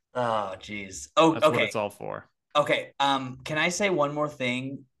sacrifice? Oh, geez. Oh, that's okay. What it's all for. Okay. Can I say one more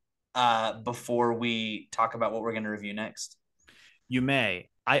thing before we talk about what we're going to review next? You may.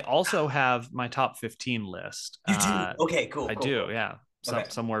 I also have my top 15 list. You do? Okay, cool. I do, yeah.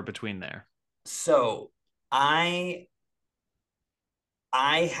 Somewhere between there. So I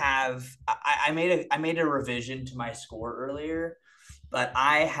made a revision to my score earlier, but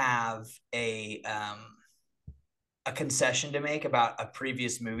I have a concession to make about a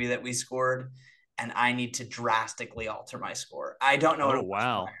previous movie that we scored, and I need to drastically alter my score. I don't know. Oh,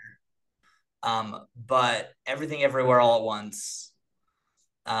 wow. But Everything Everywhere All at Once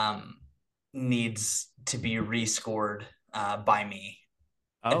needs to be rescored by me.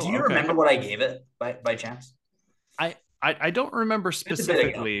 Oh, do you remember what I gave it by chance? I don't remember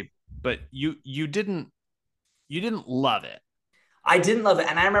specifically, but you didn't love it. I didn't love it,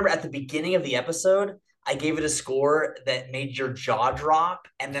 and I remember at the beginning of the episode, I gave it a score that made your jaw drop,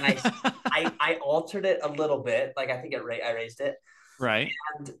 and then I altered it a little bit, like I think I raised it, right,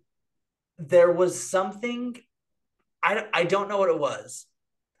 and there was something I don't know what it was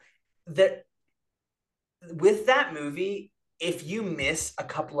that with that movie. If you miss a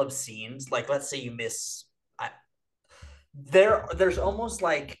couple of scenes, like let's say you miss. There's almost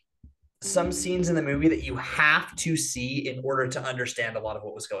like some scenes in the movie that you have to see in order to understand a lot of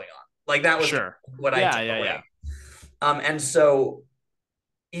what was going on. Like that was sure. What I took away. And so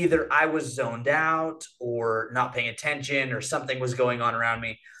either I was zoned out or not paying attention or something was going on around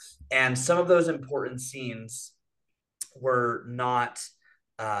me. And some of those important scenes were not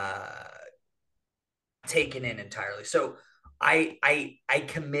uh, taken in entirely. So I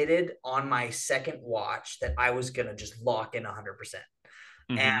committed on my second watch that I was gonna just lock in 100%,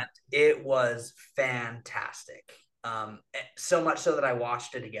 and Mhm. it was fantastic. So much so that I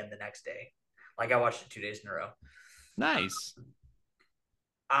watched it again the next day. Like I watched it 2 days in a row. Nice.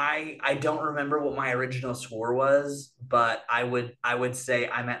 I don't remember what my original score was, but I would say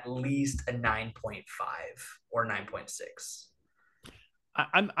I'm at least a 9.5 or 9.6.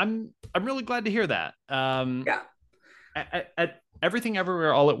 I'm really glad to hear that. Yeah. At Everything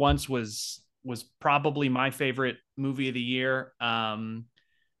Everywhere All at Once was probably my favorite movie of the year.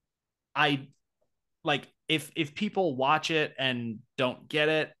 I like if people watch it and don't get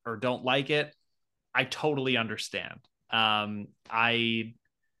it or don't like it, I totally understand. I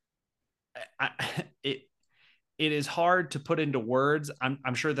it it is hard to put into words.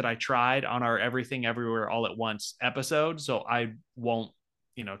 I'm sure that I tried on our Everything Everywhere All at Once episode, so I won't,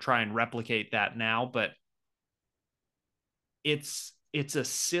 try and replicate that now, but it's a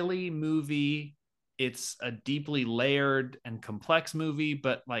silly movie. It's a deeply layered and complex movie,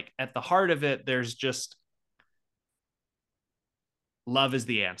 but like at the heart of it, there's just love is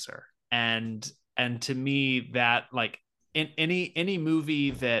the answer. And to me, that like in any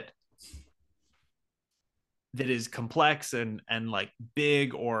movie that is complex and like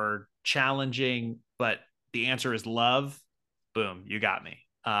big or challenging, but the answer is love, boom, you got me.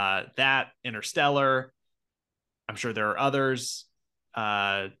 That Interstellar, I'm sure there are others.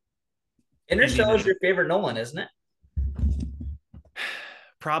 Interstellar is your favorite Nolan, isn't it?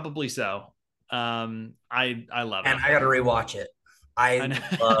 Probably so. I love And it. I got to rewatch it. I I know.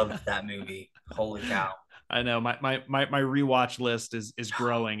 love that movie. Holy cow. I know my rewatch list is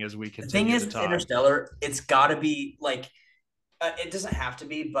growing as we The thing continue is to with talk. Interstellar, it's got to be like it doesn't have to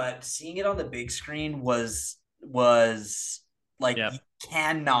be, but seeing it on the big screen was like Yep. you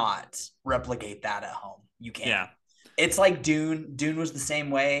cannot replicate that at home. You can't. Yeah. It's like Dune. Dune was the same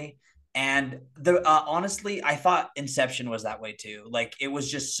way, and the honestly, I thought Inception was that way too. Like it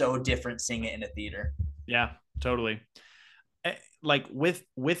was just so different seeing it in a theater. Yeah. Totally. Like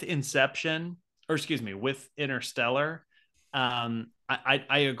with Inception, or excuse me, with Interstellar, I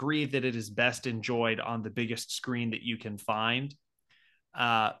agree that it is best enjoyed on the biggest screen that you can find.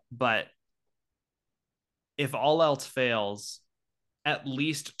 But if all else fails, at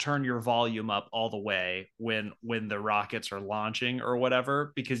least turn your volume up all the way when the rockets are launching or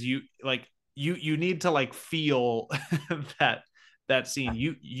whatever, because you need to like feel that that scene.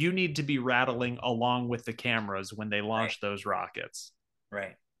 You need to be rattling along with the cameras when they Right. launch those rockets.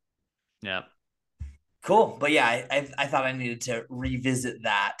 Right. Yeah. Cool. But yeah, I thought I needed to revisit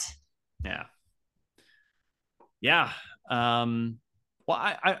that. Yeah. Yeah. Well,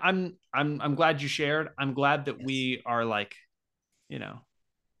 I'm glad you shared. I'm glad that Yes. we are like, you know,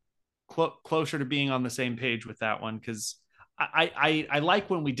 closer to being on the same page with that one, because I like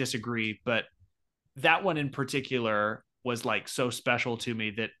when we disagree, but that one in particular was like so special to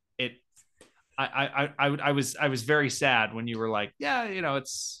me that it I was very sad when you were like, yeah,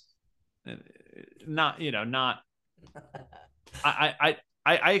 it's not, not I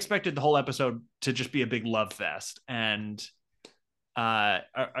I expected the whole episode to just be a big love fest, and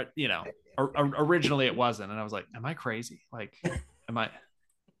you know, originally it wasn't, and I was like, am I crazy? Like, am I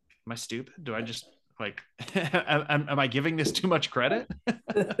stupid? Do I just like am I giving this too much credit?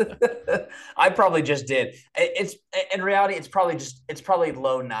 I probably just did. It's in reality, it's probably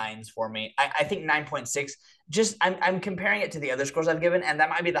low nines for me. I think 9.6. Just I'm comparing it to the other scores I've given, and that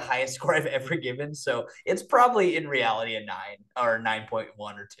might be the highest score I've ever given. So it's probably in reality a 9 or 9.1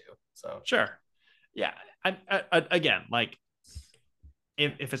 or 2. So Sure. Yeah. Again, like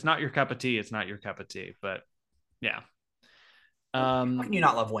if it's not your cup of tea, it's not your cup of tea. But yeah. how can you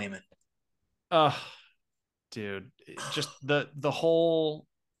not love Wayman? Oh, dude, just the the whole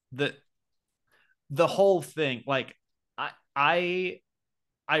thing. Like, I I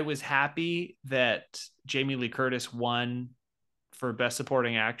I was happy that Jamie Lee Curtis won for Best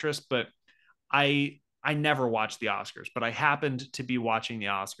Supporting Actress, but I never watched the Oscars, but I happened to be watching the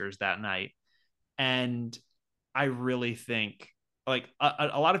Oscars that night, and I really think like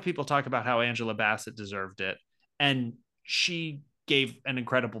a lot of people talk about how Angela Bassett deserved it, and she gave an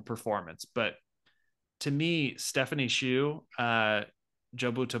incredible performance. But to me, Stephanie Hsu, Jobu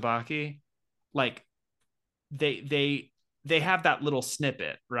Tabaki, like they they they have that little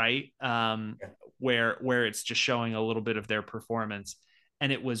snippet, right? Where it's just showing a little bit of their performance,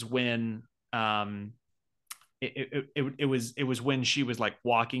 and it was when it was when she was like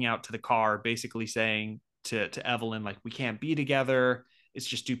walking out to the car, basically saying to Evelyn, like, we can't be together. It's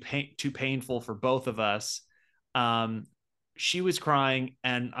just too painful for both of us. Um, she was crying,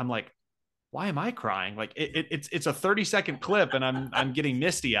 and I'm like, why am I crying? Like it's a 30-second clip, and I'm getting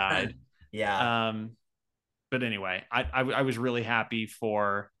misty eyed. Yeah. But anyway, I was really happy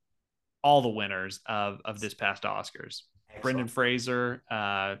for all the winners of this past Oscars. Excellent. Brendan Fraser,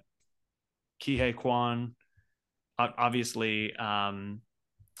 Kihei Kwan, obviously, Evelyn,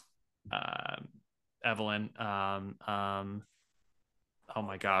 oh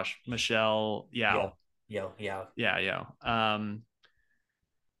my gosh, Michelle Yao. Yeah.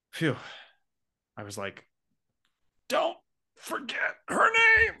 Phew. I was like, don't forget her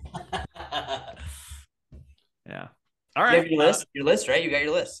name. Yeah. All right. You have your list. Your list, right? You got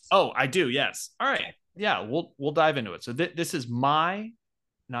your list. Oh, I do. Yes. All right. Okay. Yeah, we'll dive into it. So this is my,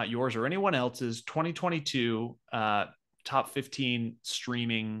 not yours or anyone else's, 2022 top 15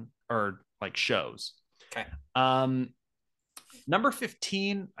 streaming or like shows. Okay. Number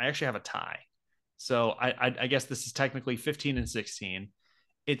 15, I actually have a tie. So I guess this is technically 15 and 16.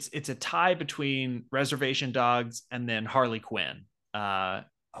 It's a tie between Reservation Dogs and then Harley Quinn.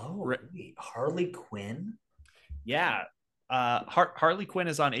 Wait, Harley Quinn? Yeah. Harley Quinn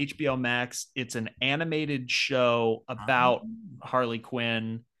is on HBO Max. It's an animated show about Harley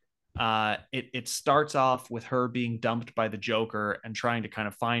Quinn. It starts off with her being dumped by the Joker and trying to kind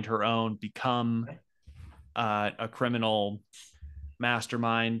of find her own, become a criminal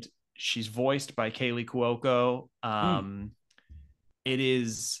mastermind. She's voiced by Kaylee Cuoco. It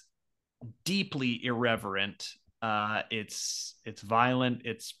is deeply irreverent. It's violent,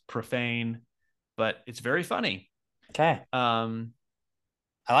 it's profane, but it's very funny. Okay. I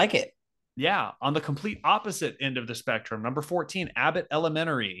like it. Yeah. On the complete opposite end of the spectrum, number 14, Abbott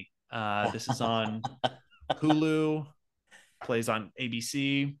Elementary. This is on Hulu, plays on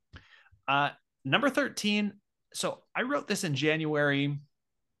ABC. Number 13. So I wrote this in January.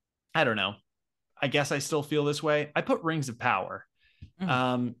 I don't know. I guess I still feel this way. I put Rings of Power.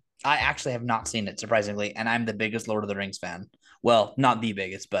 I actually have not seen it, surprisingly, and I'm the biggest Lord of the Rings fan. Well, not the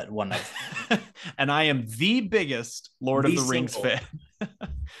biggest, but one of. And I am the biggest Lord of the Rings fan.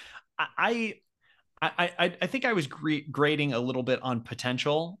 I think I was grading a little bit on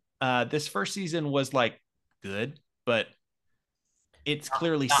potential. This first season was like good, but it's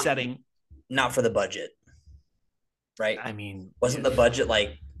clearly setting. Not for the budget, right? I mean, wasn't the budget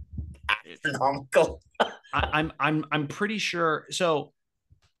like astronomical? I'm pretty sure. So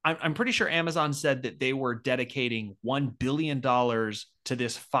I'm pretty sure Amazon said that they were dedicating $1 billion to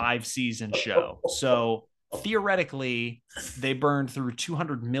this 5-season show. So theoretically, they burned through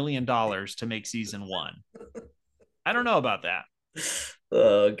 $200 million to make season 1. I don't know about that.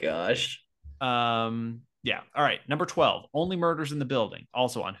 Oh gosh. Yeah. All right. Number 12, Only Murders in the Building,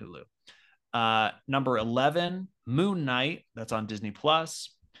 also on Hulu. Number 11, Moon Knight, that's on Disney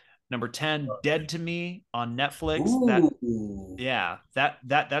Plus. Number 10, Dead to Me on Netflix.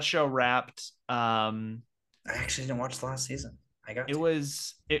 That show wrapped. I actually didn't watch the last season. It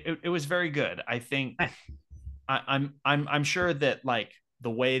was very good. I think I'm sure that like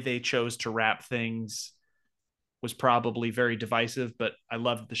the way they chose to wrap things was probably very divisive, but I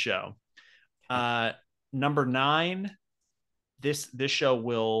loved the show. Number 9, this show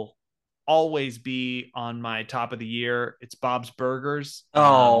will always be on my top of the year. It's Bob's Burgers.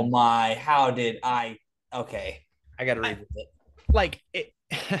 Oh my! How did I? Okay, I got to revisit it. Like it.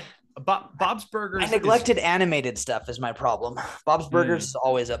 Bob's Burgers. I neglected animated stuff is my problem. Bob's Burgers is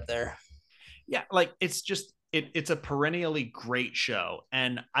always up there. Yeah, like it's just it's a perennially great show,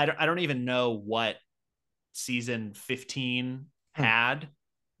 and I don't even know what season 15 had,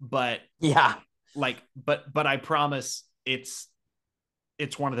 but yeah, like but I promise it's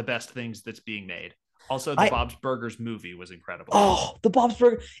one of the best things that's being made. Also, the Bob's Burgers movie was incredible. Oh, the Bob's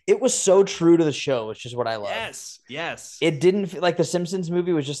Burger. It was so true to the show, which is what I love. Yes. It didn't feel like the Simpsons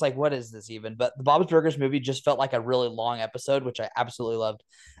movie was just like, what is this even? But the Bob's Burgers movie just felt like a really long episode, which I absolutely loved.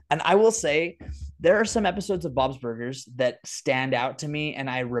 And I will say there are some episodes of Bob's Burgers that stand out to me and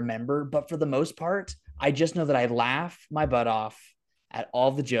I remember, but for the most part, I just know that I laugh my butt off at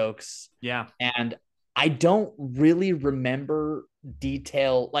all the jokes. Yeah. And I don't really remember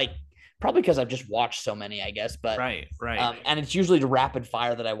detail, like probably because I've just watched so many, I guess. But right. And it's usually the rapid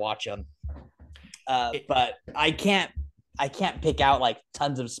fire that I watch them. But I can't pick out like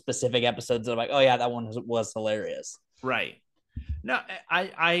tons of specific episodes that I'm like, oh yeah, that one was hilarious. Right. No,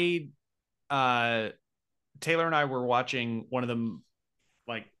 I Taylor and I were watching one of them,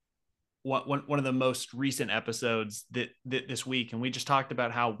 like one of the most recent episodes that this week, and we just talked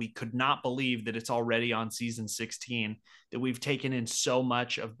about how we could not believe that it's already on season 16, that we've taken in so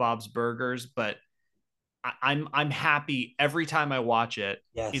much of Bob's Burgers, but I'm happy every time I watch it.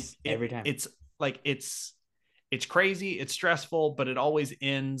 Yes, every time. It's like it's it's crazy, it's stressful, but it always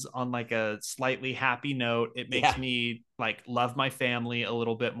ends on like a slightly happy note. It makes me like love my family a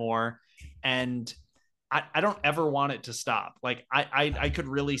little bit more. And I don't ever want it to stop. Like I could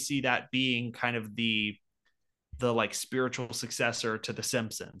really see that being kind of the like spiritual successor to The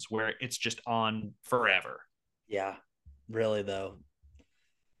Simpsons, where it's just on forever. Yeah, really though.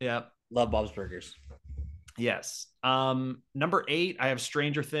 Yeah. Love Bob's Burgers. Yes. Number 8, I have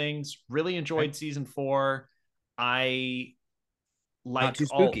Stranger Things. Really enjoyed season 4. I like not too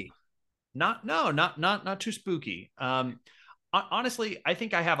spooky. Not too spooky. Honestly, I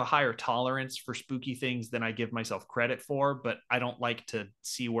think I have a higher tolerance for spooky things than I give myself credit for, but I don't like to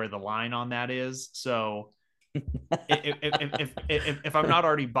see where the line on that is. So if I'm not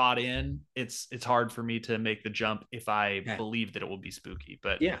already bought in, it's hard for me to make the jump if I believe that it will be spooky.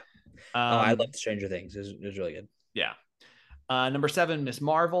 But yeah, I love Stranger Things. It was really good. Yeah. Number 7, Miss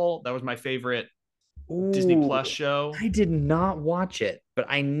Marvel. That was my favorite Disney Plus show. I did not watch it, but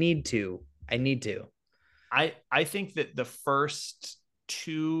I need to. I think that the first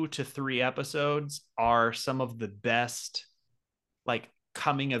 2 to 3 episodes are some of the best, like,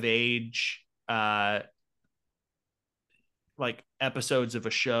 coming of age like episodes of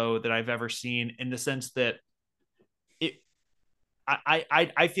a show that I've ever seen, in the sense that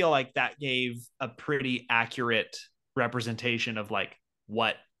I feel like that gave a pretty accurate representation of like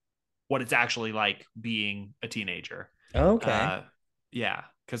what it's actually like being a teenager. Okay. Yeah,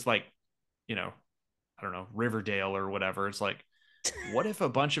 because like, I don't know, Riverdale or whatever. It's like, what if a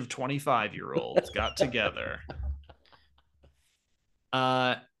bunch of 25-year-olds got together?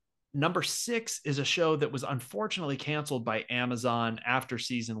 Number 6 is a show that was unfortunately canceled by Amazon after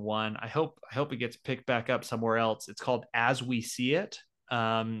season 1. I hope it gets picked back up somewhere else. It's called As We See It.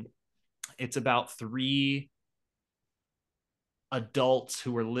 It's about 3 adults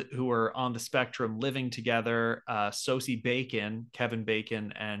who are on the spectrum living together. Sosie Bacon, Kevin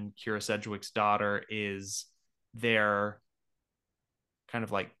Bacon, and Kira Sedgwick's daughter is their kind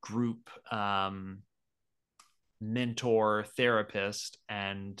of like group mentor therapist,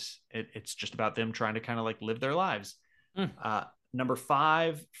 and it's just about them trying to kind of like live their lives. Number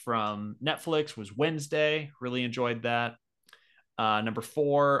 5 from Netflix was Wednesday. Really enjoyed that. Number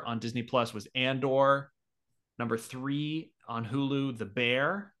 4 on Disney Plus was Andor. Number 3 on Hulu, The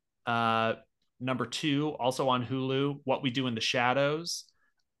Bear. Number 2 also on Hulu, What We Do in the Shadows.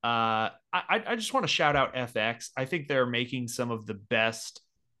 I just want to shout out FX. I think they're making some of the best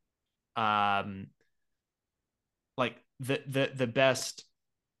like the best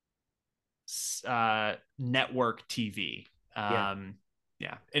network TV. Yeah.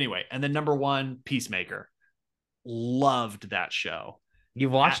 Anyway, and then number 1, Peacemaker. Loved that show.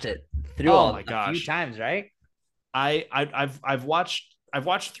 You've watched it through a few times, right? I've watched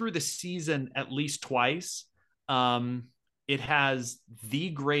through the season at least twice. It has the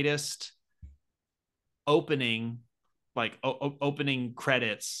greatest opening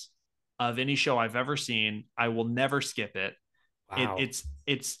credits of any show I've ever seen. I will never skip it. Wow.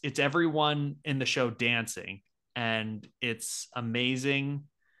 It's everyone in the show dancing, and it's amazing,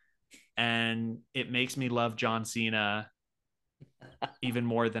 and it makes me love John Cena even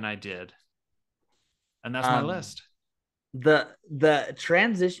more than I did. And that's my list. The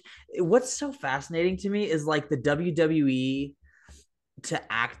transition, what's so fascinating to me is like the WWE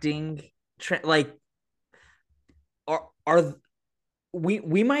to acting, like are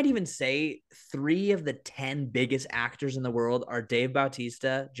we might even say 3 of the 10 biggest actors in the world are Dave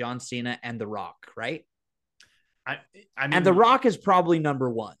Bautista, John Cena, and The Rock, right? I mean, and The Rock is probably number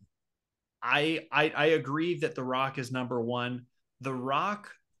 1. I agree that The Rock is number 1. The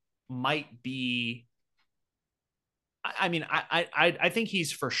Rock might be, I mean, I think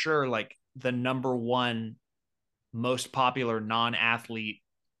he's for sure like the number 1 most popular non-athlete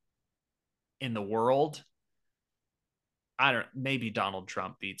in the world. Maybe Donald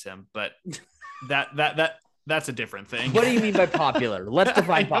Trump beats him, but that's a different thing. What do you mean by popular? Let's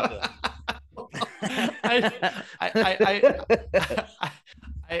define popular.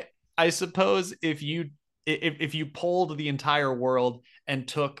 I suppose if you polled the entire world and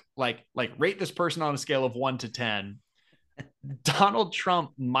took like rate this person on a scale of 1 to 10, Donald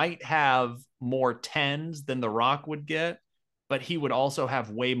Trump might have more 10s than The Rock would get, but he would also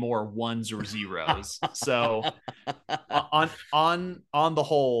have way more 1s or 0s. So on the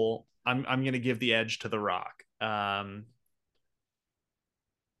whole, I'm going to give the edge to The Rock. But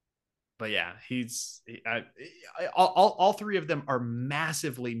yeah, all 3 of them are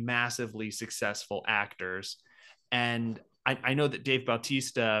massively successful actors. And I know that Dave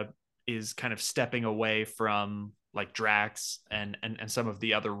Bautista is kind of stepping away from like Drax and some of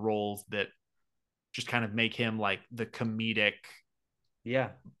the other roles that just kind of make him like the comedic Yeah.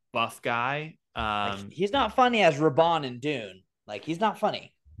 buff guy. Like, he's not funny as Raban in Dune. Like, he's not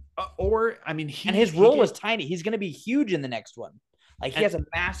funny. Or I mean, and his role was tiny. He's going to be huge in the next one. Like, he has a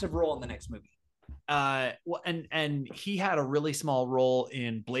massive role in the next movie. Well, and he had a really small role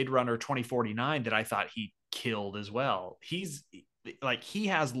in Blade Runner 2049 that I thought he killed as well. He's like, he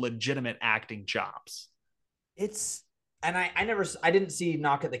has legitimate acting chops. It's, and I didn't see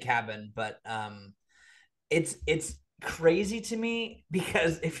Knock at the Cabin, but it's crazy to me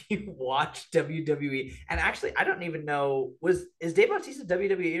because if you watch WWE, and actually I don't even know, is Dave Bautista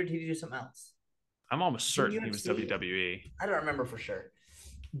WWE or did he do something else? I'm almost certain he was WWE. I don't remember for sure.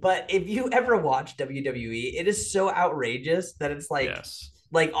 But if you ever watch WWE, it is so outrageous that it's like, yes.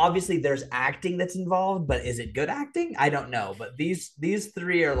 Like, obviously there's acting that's involved, but is it good acting? I don't know. But these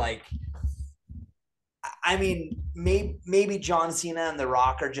three are like, I mean, maybe John Cena and The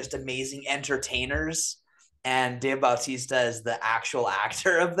Rock are just amazing entertainers, and Dave Bautista is the actual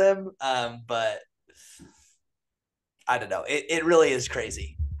actor of them. But I don't know. It really is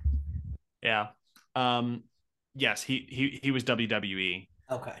crazy. Yeah. Yes, he was WWE.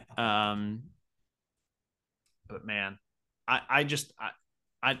 Okay. But man, I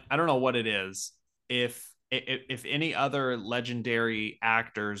don't know what it is. If any other legendary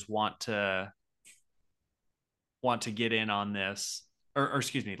actors want to get in on this, or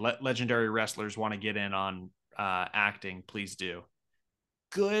excuse me, legendary wrestlers want to get in on acting, please do.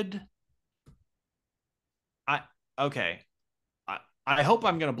 Good. Okay. I hope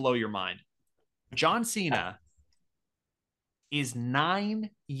I'm going to blow your mind. John Cena is 9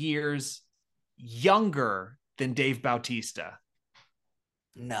 years younger than Dave Bautista.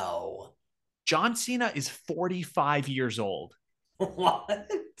 No. John Cena is 45 years old. What?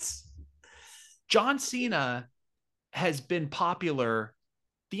 John Cena has been popular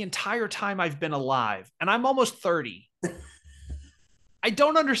the entire time I've been alive, and I'm almost 30. I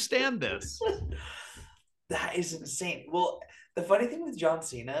don't understand this. That is insane. Well, the funny thing with John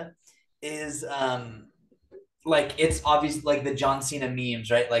Cena is like, it's obvious, like the John Cena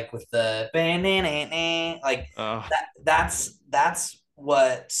memes, right? Like with the like that's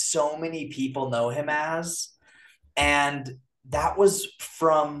what so many people know him as. And that was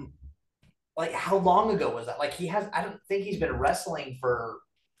from, like, how long ago was that? Like, I don't think he's been wrestling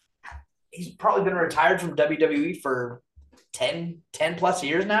he's probably been retired from WWE for 10 plus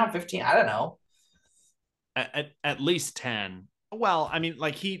years now, 15, I don't know. At least 10. Well, I mean,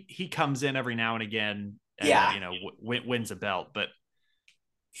 like he comes in every now and again and, yeah, wins a belt, but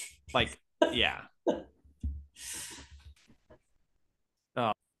like, yeah.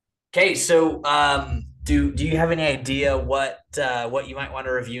 Okay, so do you have any idea what you might want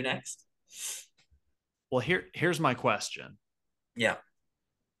to review next? Well, here's my question. Yeah.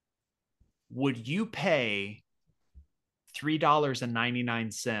 Would you pay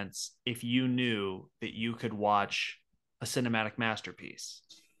 $3.99 if you knew that you could watch a cinematic masterpiece?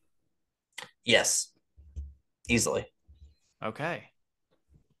 Yes. Easily. Okay.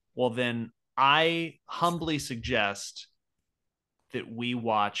 Well, then I humbly suggest that we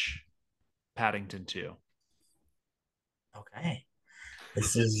watch Paddington 2. Okay.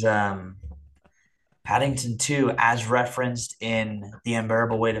 This is Paddington 2 as referenced in The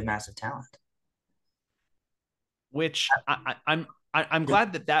Unbearable Weight of Massive Talent. Which I'm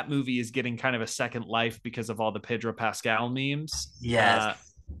glad that movie is getting kind of a second life because of all the Pedro Pascal memes.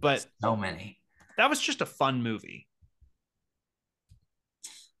 Yes. But so many. That was just a fun movie.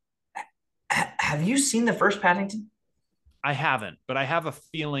 Have you seen the first Paddington? I haven't, but I have a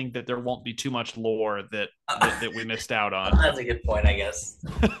feeling that there won't be too much lore that we missed out on. That's a good point, I guess.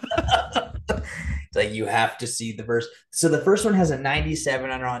 It's like, you have to see the first. So the first one has a 97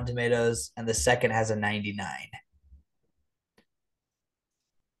 on Rotten Tomatoes, and the second has a 99.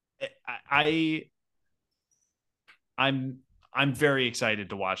 I'm very excited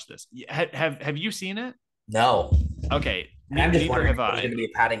to watch this. Have you seen it? No. Okay. I'm just wondering if there's going to be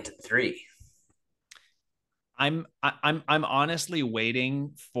a Paddington 3. I'm honestly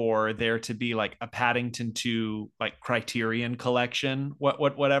waiting for there to be like a Paddington 2 like Criterion collection,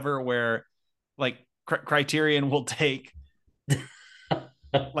 whatever, where like Criterion will take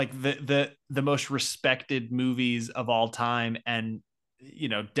like the most respected movies of all time and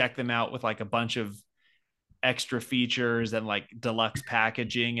deck them out with like a bunch of extra features and like deluxe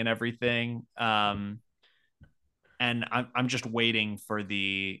packaging and everything. And I'm just waiting for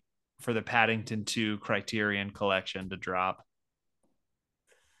the Paddington 2 Criterion collection to drop.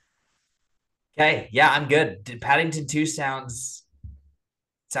 Okay, yeah, I'm good. Paddington 2 sounds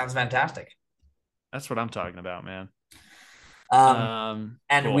fantastic. That's what I'm talking about, man. And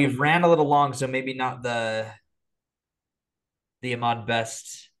Cool. we've ran a little long, so maybe not the Ahmad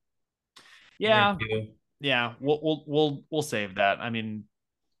Best Yeah. interview. Yeah. We'll save that. I mean,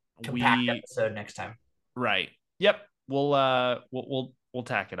 Compact episode next time. right. Yep. We'll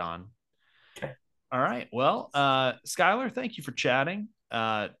tack it on. Okay. All right. Well, Skylar, thank you for chatting.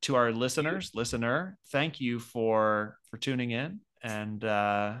 To our listener, thank you for tuning in, and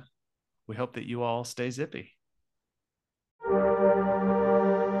we hope that you all stay zippy.